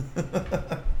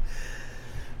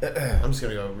 I'm just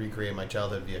gonna go recreate my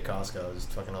childhood via Costco.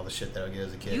 Just fucking all the shit that I get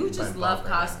as a kid. You and just buy love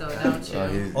popcorn. Costco,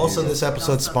 don't you? He- Also, he- this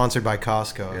episode's sponsored by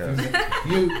Costco.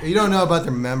 Yeah. You don't know about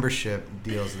their membership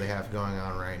deals that they have going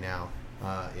on right now.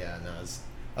 I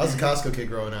was a Costco kid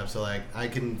growing up, so like I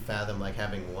can fathom like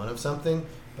having one of something,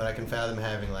 but I can fathom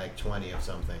having like 20 of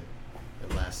something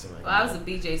and lasting like. Well, I was a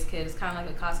BJ's kid. It's kind of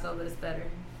like a Costco, but it's better.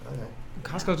 Okay.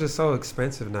 Costco's just so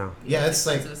expensive now. Yeah, it's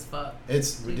like expensive as fuck.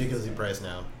 it's ridiculously priced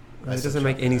now. I It still doesn't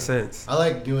make shop any there. sense. I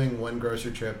like doing one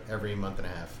grocery trip every month and a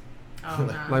half. Oh,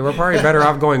 nah. Like we're probably better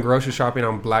off going grocery shopping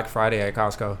on Black Friday at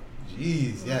Costco.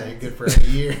 Jeez, yeah, you're good for a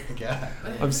year. God.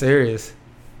 I'm serious,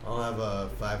 I'll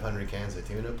have 500 cans of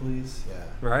tuna, please.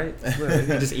 Yeah. right?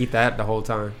 You just eat that the whole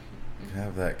time. Can I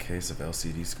have that case of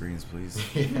LCD screens, please?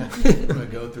 Yeah. I'm gonna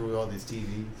go through all these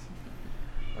TVs.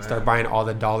 Start buying all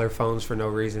the dollar phones for no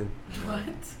reason. What?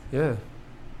 Yeah,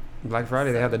 Black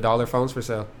Friday they have the dollar phones for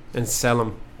sale and sell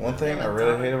them. One thing I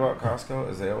really hate about Costco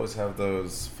is they always have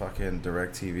those fucking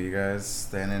DirecTV guys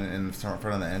standing in front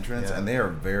of the entrance, Yeah. and they are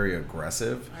very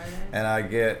aggressive, Are they? and I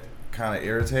get kind of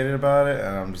irritated about it,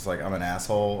 and I'm just like, I'm an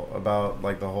asshole about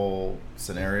like the whole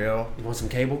scenario. You want some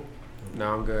cable?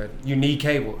 No, I'm good. You need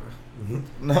cable.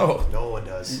 No. No one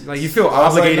does. Like you feel I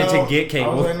was like, obligated no. to get I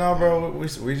cable. was like, no, bro,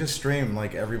 we just stream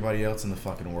like everybody else in the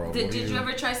fucking world. Did What do you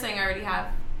ever try saying I already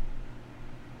have?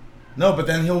 No, but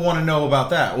then he'll want to know about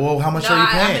that. Well, how much No, are you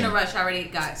I'm paying? in a rush. I already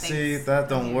got. Thanks. See, that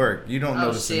don't work. You don't know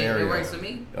Oh the shit! scenario. It works for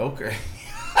me. Okay.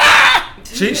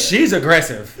 She's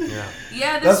aggressive. Yeah.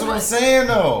 Yeah, this That's what I'm was. saying,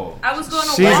 though. I was going to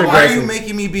She's Walmart. Why are you aggressive.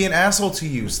 making me be an asshole to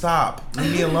you? Stop.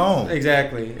 Leave me alone.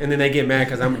 Exactly. And then they get mad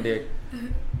because I'm a dick.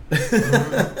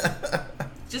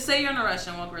 Just say you're in a rush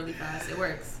and walk really fast. It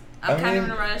works. I I'm kind of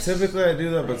mean, in a rush. typically I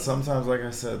do that, but Like- sometimes, like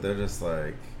I said, they're just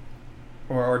like,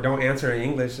 Or don't answer in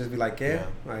English. Just be like, yeah.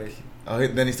 Like, oh,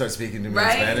 then he starts speaking to me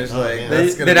Right? in Spanish. Oh, Like, yeah.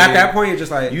 that's then gonna at be- that point, you're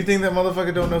just like, you think that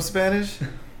motherfucker don't know Spanish?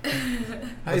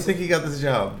 How you think he got this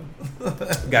job?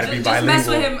 gotta be just mess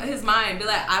with bilingual. his mind. Be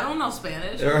like, I don't know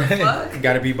Spanish. What Right. the fuck?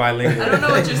 Gotta be bilingual. I don't know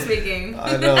what you're speaking.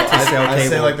 I know. sell I say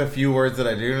cable. like the few words that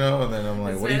I do know, and then I'm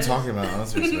like, what are you Spanish? talking about? I don't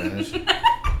speak Spanish.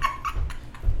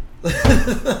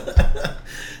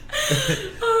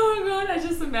 Oh god, I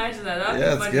just imagine that. That'd Yeah,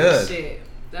 be it's funny good. as shit.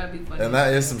 That'd be funny. And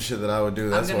that is some shit that I would do.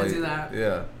 That's gonna why. do that.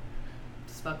 Yeah.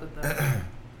 Just fuck with that.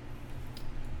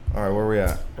 All right, where we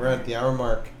at? We're at the hour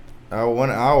mark.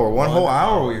 1 hour. One whole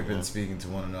hour hour, we've been yeah. speaking to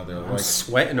one another. I'm Like,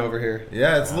 sweating over here.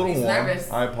 yeah, it's a little He's warm. nervous.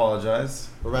 I apologize.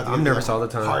 We're about to I'm get to nervous all the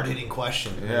time. Hard-hitting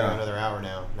question. We're Yeah. going another hour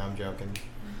now. No, I'm joking.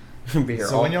 Be here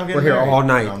So all, when y'all get we're here married? all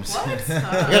night. No, I'm just- What? You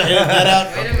gotta edit that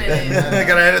out. Wait a minute.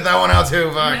 Gotta edit that one out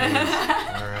too.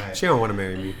 Fuck. All right. She don't want to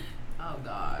marry me. Oh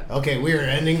god. Okay, we are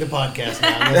ending the podcast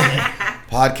now.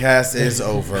 Podcast is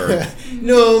over.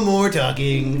 No more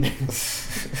talking. Bye.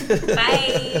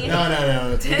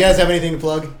 No. You guys have anything to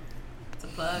plug? It's a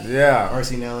plug. Yeah.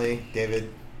 RC Nelly,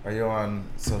 David. Are you on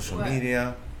social What?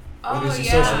 media? Oh, What is your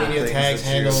yeah. social media Things tags, that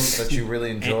you- handles? that you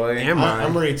really enjoy? Am I?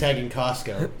 I'm already tagging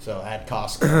Costco, so at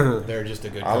Costco, they're just a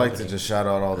good. I like to company. just shout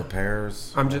out all the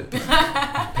pairs. I'm just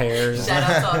pears. Shout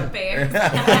out to all the bears.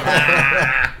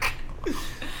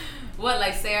 What,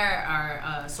 like say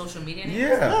our social media names?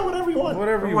 Yeah, whatever you want.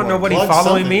 whatever I you want want. nobody Plug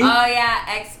following something. me. Oh yeah,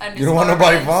 X underscore. You don't want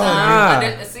nobody ransom.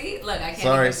 following you. See, look, I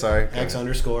can't. Sorry. X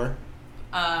underscore.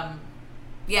 Yeah,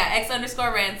 X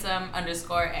underscore ransom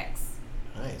underscore X.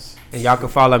 Nice. And y'all can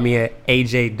follow me at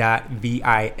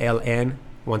aj.viln.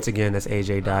 Once again, that's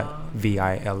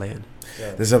aj.viln.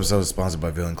 This episode is sponsored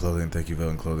by Villain Clothing. Thank you,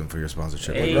 Villain Clothing, for your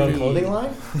sponsorship. Hey. Your own clothing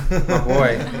line? My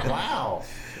boy. Wow.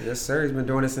 Yes, sir. He's been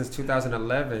doing it since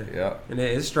 2011. Yeah. And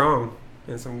it is strong.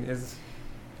 And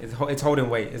it's holding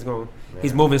weight. It's going.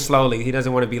 He's Yeah. moving slowly. He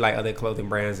doesn't want to be like other clothing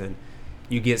brands and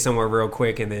you get somewhere real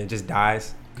quick and then it just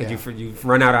dies because you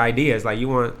run out of ideas. Like you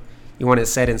want it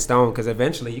set in stone because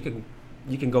eventually you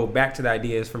can go back to the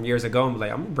ideas from years ago and be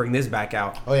like, I'm gonna bring this back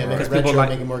out. Oh yeah, make Because it retro, people like-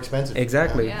 make it more expensive.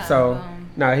 Exactly. Yeah, So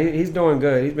he's doing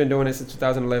good. He's been doing it since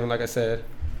 2011, like I said,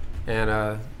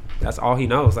 and that's all he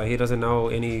knows. Like he doesn't know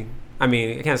any. I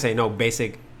mean, I can't say no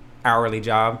basic hourly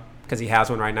job because he has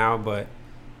one right now, but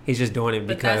he's just doing it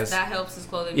But because that helps his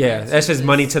clothing. yeah, brand that's just too,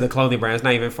 money 'cause- to the clothing brand. It's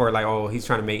not even for like, oh, he's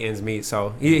trying to make ends meet.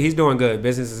 So he's doing good.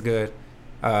 Business is good.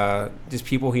 Just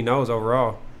people he knows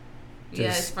overall. Yeah,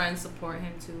 his Just- friends support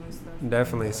him too and stuff.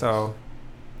 Definitely. Nice. So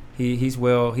he's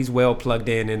well plugged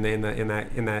in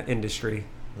that industry,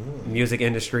 music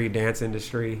industry, dance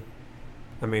industry.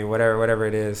 I mean, whatever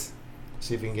it is.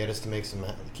 See if we can get us to make some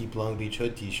Keep Long Beach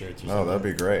Hood T-shirts. Or Oh, something. that'd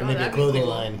be great. Oh, Maybe a that'd be clothing cool.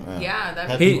 line. Yeah,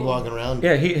 that'd Have be people cool. walking around.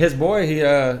 Yeah, his boy,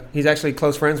 he's actually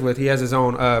close friends with. He has his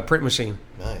own print machine.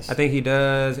 Nice. I think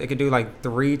it could do like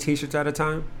 3 T-shirts at a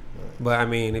time. But I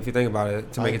mean, if you think about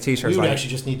it, to make a T-shirt, we would like actually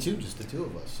just need just the two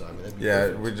of us. So I mean, that'd be Yeah,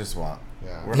 perfect. we just want.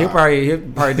 Yeah. We're he'll not-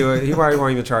 probably do it. He probably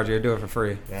won't even charge you. He'll do it for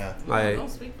free. Yeah. Like, Don't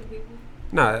speak for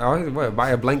people. what? Buy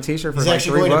a blank T-shirt for He's like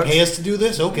actually $3. going to pay us to do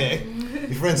this. Okay.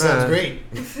 Your friend sounds Nah. great.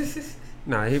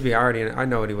 Nah, he'd be already. I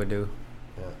know what he would do.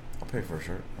 I'll pay for a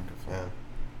shirt. Okay, Yeah.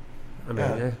 I mean,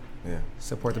 Yeah. yeah, Yeah.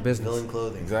 support the business. Villain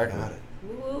clothing. Exactly. Got it.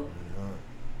 Woo-woo.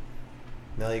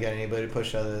 Mel, you got anybody to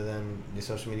push other than your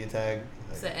social media tag?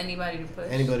 Like, So anybody to push.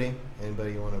 anybody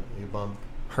you want to bump?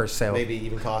 Herself. Maybe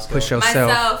even Costco. Push yourself.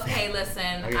 Myself. Hey,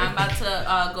 listen. Okay. I'm about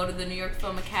to go to the New York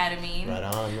Film Academy. Right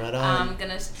on, right on. I'm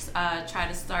gonna try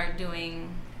to start doing,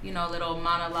 little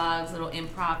monologues, little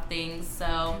improv things.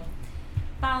 So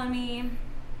follow me.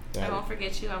 Yeah. I won't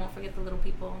forget you. I won't forget the little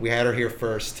people. We had her here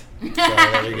first. So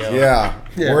there you go. Yeah.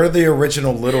 Yeah. We're the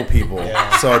original little people.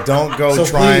 Yeah. So don't go So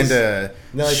trying please. to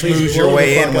No, like, please schmooze blow your the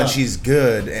way fuck in when up. she's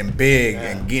good and big Yeah.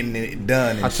 and getting it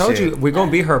done. And I told shit. you we're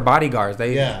gonna be her bodyguards.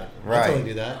 Yeah. I Right. totally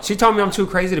do that. She told me I'm too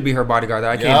crazy to be her bodyguard. That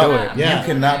I can't Yup. do it. Yeah. You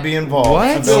cannot be involved. What?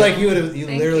 I So feel like you would Thank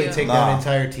literally you. take Nah. down an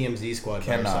entire TMZ squad by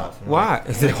Cannot. yourself. Why?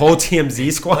 Is it whole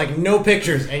TMZ squad? Like no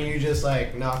pictures, and you just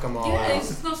like knock them all Yeah, out. you're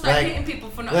just gonna start Like- hitting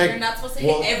people for no. like, You're not supposed to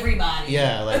well, hit everybody.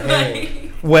 Yeah, like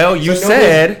hey. Well, you So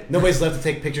said. nobody's left to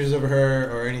take pictures of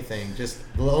her or anything. Just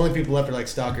the only people left are like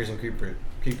stalkers and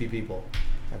creepy people.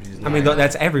 I mean,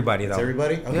 that's everybody It's though.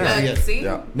 everybody. Okay, Yeah. so Like, yeah. see,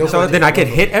 Yeah. So then I could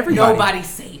hit everybody. nobody's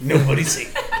safe. Nobody's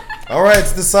safe. All right,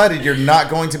 it's decided you're not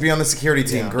going to be on the security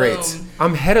team. Yeah. Great. Boom.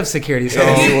 I'm head of security, so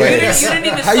Yeah. You, you, Anyway. didn't, you didn't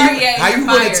even How start you yet. how and you you're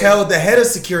gonna fired. tell the head of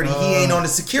security he ain't on the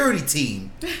security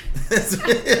team?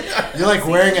 You're like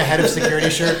wearing a head of security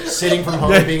shirt, sitting from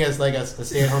home, being as like a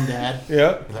stay-at-home dad. yeah.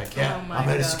 You're like, yeah, Oh my I'm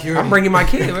head of God. security. I'm bringing my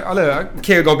kid. Oh, look,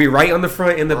 kid gonna be right on the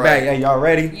front in the Right. back. Hey, y'all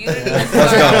ready? You didn't even Let's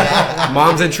start yet. go.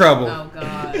 Mom's in trouble. Oh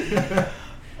God. You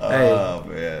Oh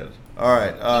man. All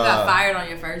right. got fired on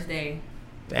your first day.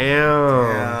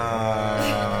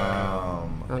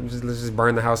 Damn. Let's just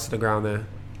burn the house to the ground then.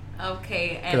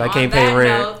 Okay, 'Cause and I on can't pay that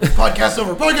rent. note, Podcast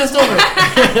over. Podcast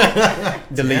over.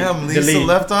 Delete. Damn, Lisa delete.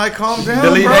 Left Eye, calm down,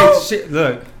 Delete. bro. Hey, shit.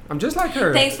 Look, I'm just like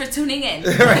her. thanks for tuning in.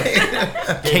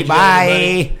 Okay,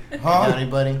 bye. Huh?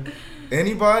 Anybody?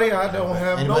 Anybody? I don't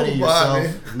have Anybody? nobody.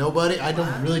 Yourself? Nobody? I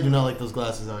don't really do not like those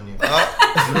glasses on you.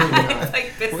 It's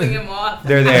like pissing him off.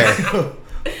 They're there.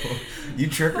 You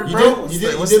tricking, You bro? did, you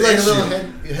did, you What's did the like a issue?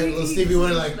 little head, little Stevie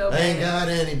Wonder, like, So I ain't bad. got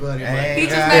anybody. I'm like, Ain't He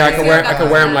just got- made Yeah, me I can feel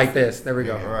wear them bad. like this. There we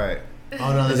go. All right.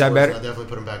 oh no, Is this that works. better? I'll definitely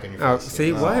put them back on your Oh, face.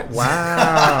 see No. what?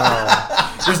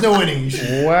 Wow. There's no winning. You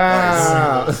should.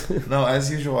 Wow. No,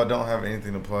 as usual, I don't have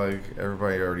anything to plug.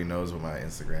 Everybody already knows what my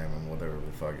Instagram and whatever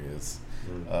the fuck is.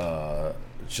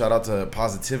 Shout out to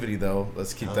Positivity though.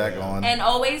 Let's keep Oh, that yeah. going. And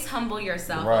always humble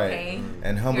yourself, Right. okay?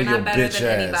 And humble You're your not better bitch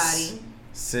than ass. anybody.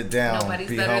 Sit down. Nobody's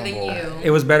be better humble. than you.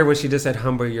 It was better when she just said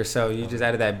humble yourself. You just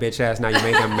added that bitch ass. Now you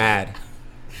made them mad.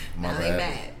 My Now they bad.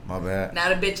 mad. My bad. Now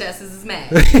the bitch asses is mad.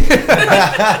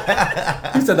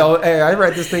 He said, "Hey, I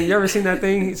read this thing. You ever seen that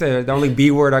thing?" He said, "The only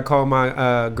B word I call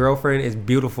my girlfriend is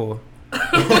beautiful."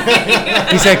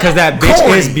 He said, "Cause that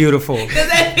bitch is beautiful." Because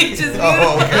that bitch is beautiful.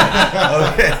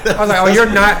 Oh, okay. Okay. I was like, "Oh, you're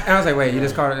not." And I was like, "Wait, you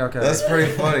just called it?" Okay. That's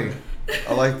pretty funny.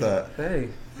 I like that. Hey.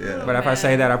 Yeah. But if I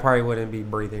say that, I probably wouldn't be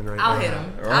breathing right I'll now. hit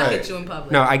him. All I'll right. hit you in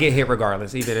public. No, I get hit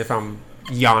regardless, even if I'm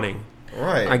yawning.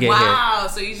 Right. I get hit. Wow,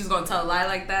 so you just gonna tell a lie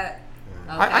like that?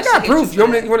 Okay, I should got hit proof. You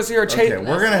for that. want to see her Okay, chase?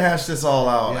 we're gonna hash this all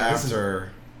out Yeah, this is- after.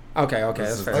 Okay, This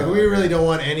that's is fair. Like, we really don't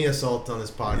want any assault on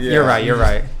this podcast. Yeah. You're right. You're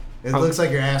right. It looks like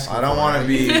you're asking. I don't for want it. to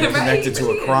be Right, connected to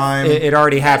a please. crime. It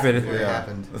already happened. It Yeah.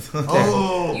 happened.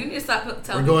 Oh, You need to stop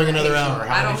telling we're going me I another hate you. hour. I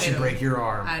How don't did she hit him. break your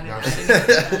arm? I No, know. I'm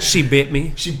just- She bit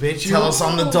me. She bit you. Tell us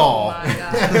I'm the doll. Oh my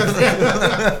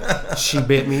God. She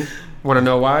bit me. Want to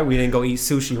know why? We didn't go eat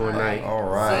sushi one night. All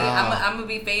See, right. I'm gonna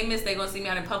be famous. They're gonna see me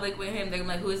out in public with him. They're gonna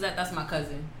be like, "Who is that? That's my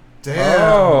cousin." Damn.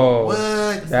 Oh.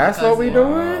 What? That's what we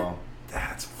doing? Wow.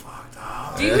 That's fucked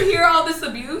up. Do you hear all this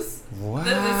abuse? Wow.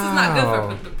 This is not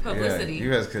good for publicity. Yeah,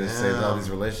 you guys could have saved all Damn. these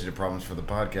relationship problems for the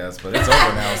podcast, but it's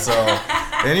over now. So,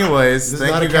 anyways, This is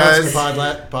thank not you a counseling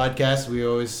guys. podcast. We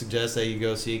always suggest that you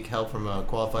go seek help from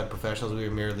qualified professionals. We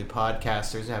are merely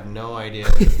podcasters. Have no idea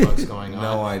what the fuck's going on.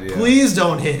 No idea. Please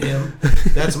don't hit him.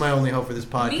 That's my only hope for this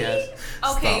podcast.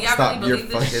 Me? Okay, y'all Stop. really You're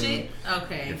believe this fucking- shit?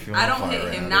 Okay. you're fueling I don't fire hit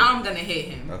right him. now, Now dude. I'm gonna hit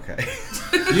him. Okay.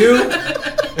 You?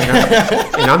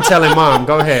 And I'm telling mom,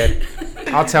 go ahead.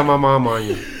 I'll tell my mom on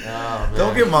you. Oh, man.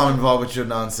 Don't get mom involved with your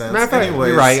nonsense. Matter of fact, Anyways,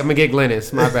 you're right. I'm gonna get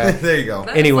Glennis. My bad. there you go.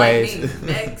 That's Anyways. like me.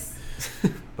 Next.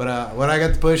 But what I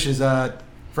got to push is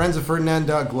Friends of Ferdinand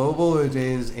Global. It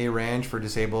is a ranch for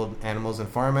disabled animals and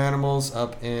farm animals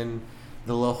up in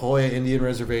the La Jolla Indian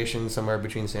Reservation, somewhere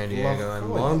between San Diego and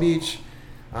Jolla. Long Beach.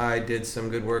 I did some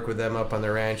good work with them up on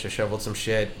their ranch. I shoveled some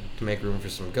shit to make room for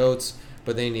some goats,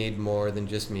 but they need more than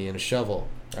just me and a shovel,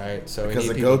 right? So we Because need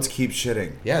the people- goats keep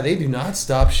shitting. Yeah, they do not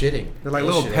stop shitting. They're like They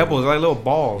little shit pebbles. They're like little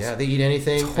balls. Yeah, they eat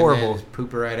anything. It's horrible. And then just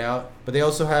poop it right out. But they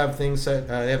also have things. They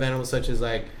have animals such as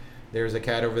like there's a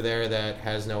cat over there that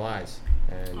has no eyes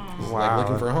and is Wow. like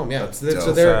looking for a home. Yeah, That's so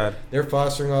dope. Sad. they're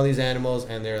fostering all these animals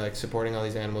and they're like supporting all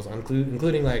these animals,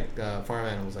 including like farm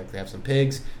animals. Like they have some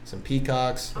pigs, some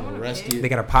peacocks, I want a rescue. They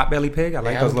got a potbelly pig. I They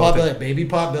like have those a little things. baby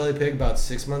potbelly pig, about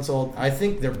 6 months old. I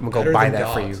think they're I'm gonna go better buy than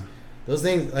that for dogs. you. Those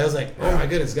things, I was like, oh my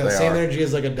goodness, it's got the They same are. energy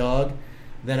as like a dog.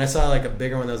 Then I saw like a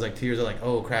bigger one that was like 2 years old. Like,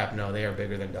 oh crap, no, they are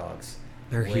bigger than dogs.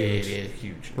 They're Way huge.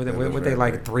 huge. Were they, They're were they very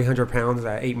like big. 300 pounds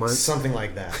at 8 months? Something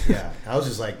like that. Yeah, I was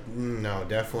just like, no,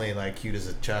 definitely like cute as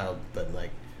a child, but like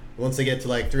once they get to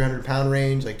like 300-pound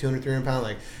range, like 200, 300 pound,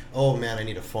 like, oh man, I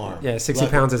need a farm. Yeah, 60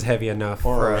 Luckily- pounds is heavy enough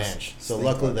or for a us. ranch. So Stink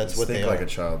luckily like- that's what they stink like are. a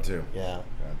child too. Yeah.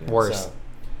 Goddamn. Worse.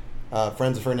 So,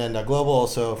 Friends of Ferdinand Global,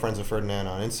 also Friends of Ferdinand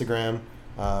on Instagram.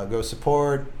 Go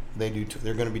support. They're going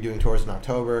to be doing tours in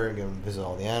October. Go visit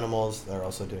all the animals. They're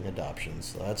also doing adoptions,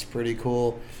 so that's pretty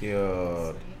cool.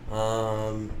 Cute.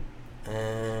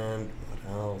 And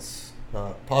what else?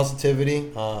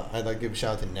 Positivity. I'd like to give a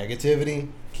shout out to negativity,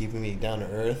 keeping me down to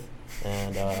earth,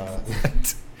 and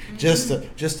just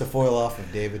to foil off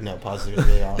of David. No, positivity is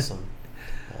really awesome.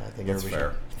 I think That's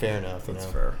everybody fair enough. That's you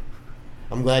know? fair.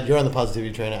 I'm glad you're on the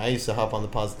positivity train. I used to hop on the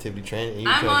positivity train. And you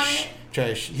I'm on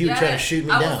it. he would try to shoot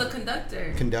me I down. was the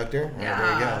conductor. Conductor. Oh,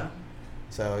 there you go.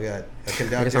 So I got a I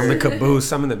conductor. guess I'm the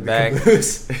caboose. I'm in the back.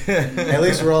 caboose. At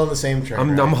least we're all on the same train.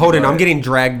 I'm right? holding. I'm Right. getting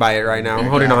dragged by it right now. I'm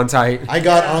holding Yeah. on tight. I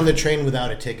got on the train without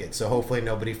a ticket, so hopefully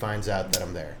nobody finds out that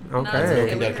I'm there. No, it's Okay. okay.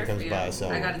 Conductor We heard comes for by, you. so-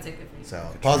 I got a ticket for you. So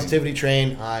positivity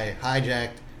train, I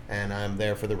hijacked, and I'm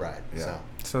there for the ride. Yeah. So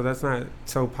So that's not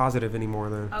so positive anymore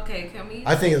then. Okay, can we?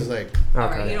 I think it's like All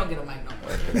right, Okay. you don't get a mic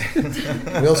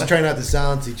no more. we also try not to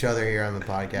silence each other here on the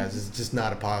podcast. It's just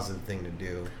not a positive thing to do.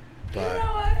 You But know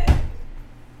what?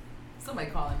 Somebody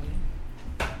calling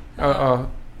me.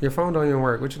 Your phone don't even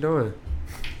work. What you doing?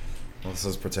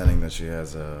 Melissa's pretending that she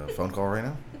has a phone call right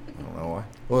now. I don't know why.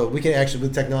 well, we can actually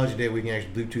with technology today, we can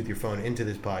actually Bluetooth your phone into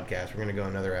this podcast. We're gonna go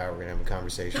another hour. We're gonna have a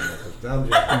conversation. I'm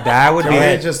just- That would Can be we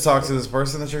it. just talk to this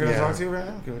person that you're going to Yeah. talk to right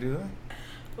now? Can we do that?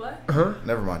 What? Huh?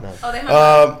 Never mind. No. Oh, they hung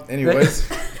up. Anyways,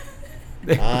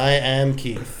 I am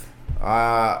Keith.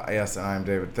 yes, and I'm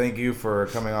David. Thank you for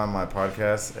coming on my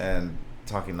podcast and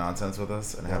talking nonsense with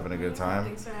us and having a good time.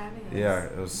 Thanks for having us. Yeah,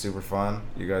 it was super fun.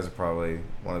 You guys are probably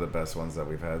one of the best ones that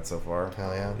we've had so far.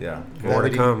 Hell yeah. Yeah, More to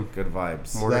Glad we come. good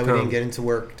vibes. More Glad to we come. didn't get into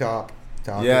work talking.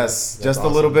 Yes, That's just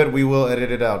awesome. a little bit. We will edit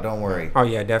it out. Don't worry. Oh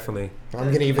yeah, definitely.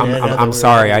 I'm gonna even. I'm, edit out I'm, that I'm we were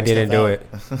sorry. I editing didn't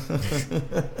stuff do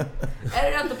out. it.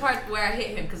 Edit out the part where I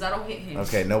hit him because I don't hit him.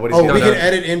 Okay, nobody's Oh, gonna we No, can no.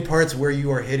 edit in parts where you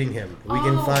are hitting him. We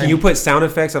can Oh. find. Can you put sound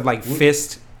effects of like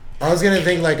fist I was gonna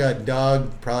think like a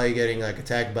dog probably getting like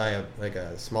attacked by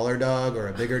a smaller dog or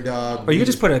a bigger dog. Or you could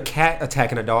just put a cat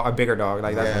attacking a bigger dog.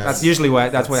 Like Yeah. that's usually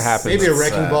what happens. Maybe a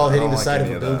wrecking ball I hitting don't the like side of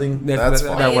any a of that. building. That's that,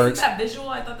 fine. that Wait, works. Isn't that visual?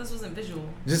 I thought this wasn't visual.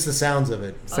 Just the sounds of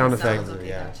it. Sound the effect. sounds, okay,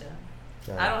 Yeah. gotcha.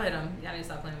 Yeah. I don't hit him. Y'all need to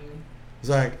stop playing with me. It's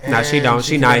like, Nah, she and don't.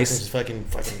 She connects nice. and Just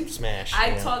fucking smash. I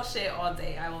you know. talk shit all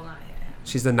day. I will not hit him.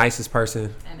 She's the nicest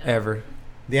person I know. ever.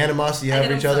 The animosity you I have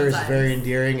hit for each him other is sometimes. very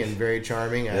endearing and very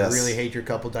charming. I Yes. really hate your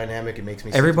couple dynamic. It makes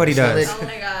me sick Everybody to my does. stomach. Oh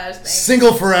my gosh. Thanks.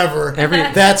 Single forever.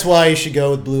 That's why you should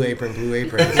go with Blue Apron. Blue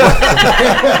Apron.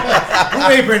 Blue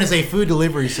Apron is a food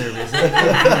delivery service.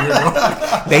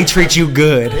 They treat you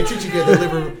good. They treat you good. They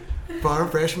deliver farm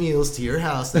fresh meals to your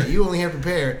house that you only have to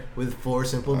prepare with 4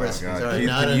 simple Oh, recipes. God. All right, Keith,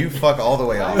 not can a- you fuck all the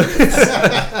way off?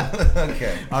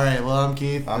 Okay. All right, well, I'm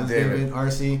Keith. I'm This is David.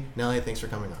 RC. Nelly, thanks for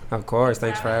coming on. Of course.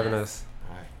 Thanks for having us.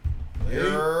 All right.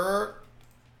 You're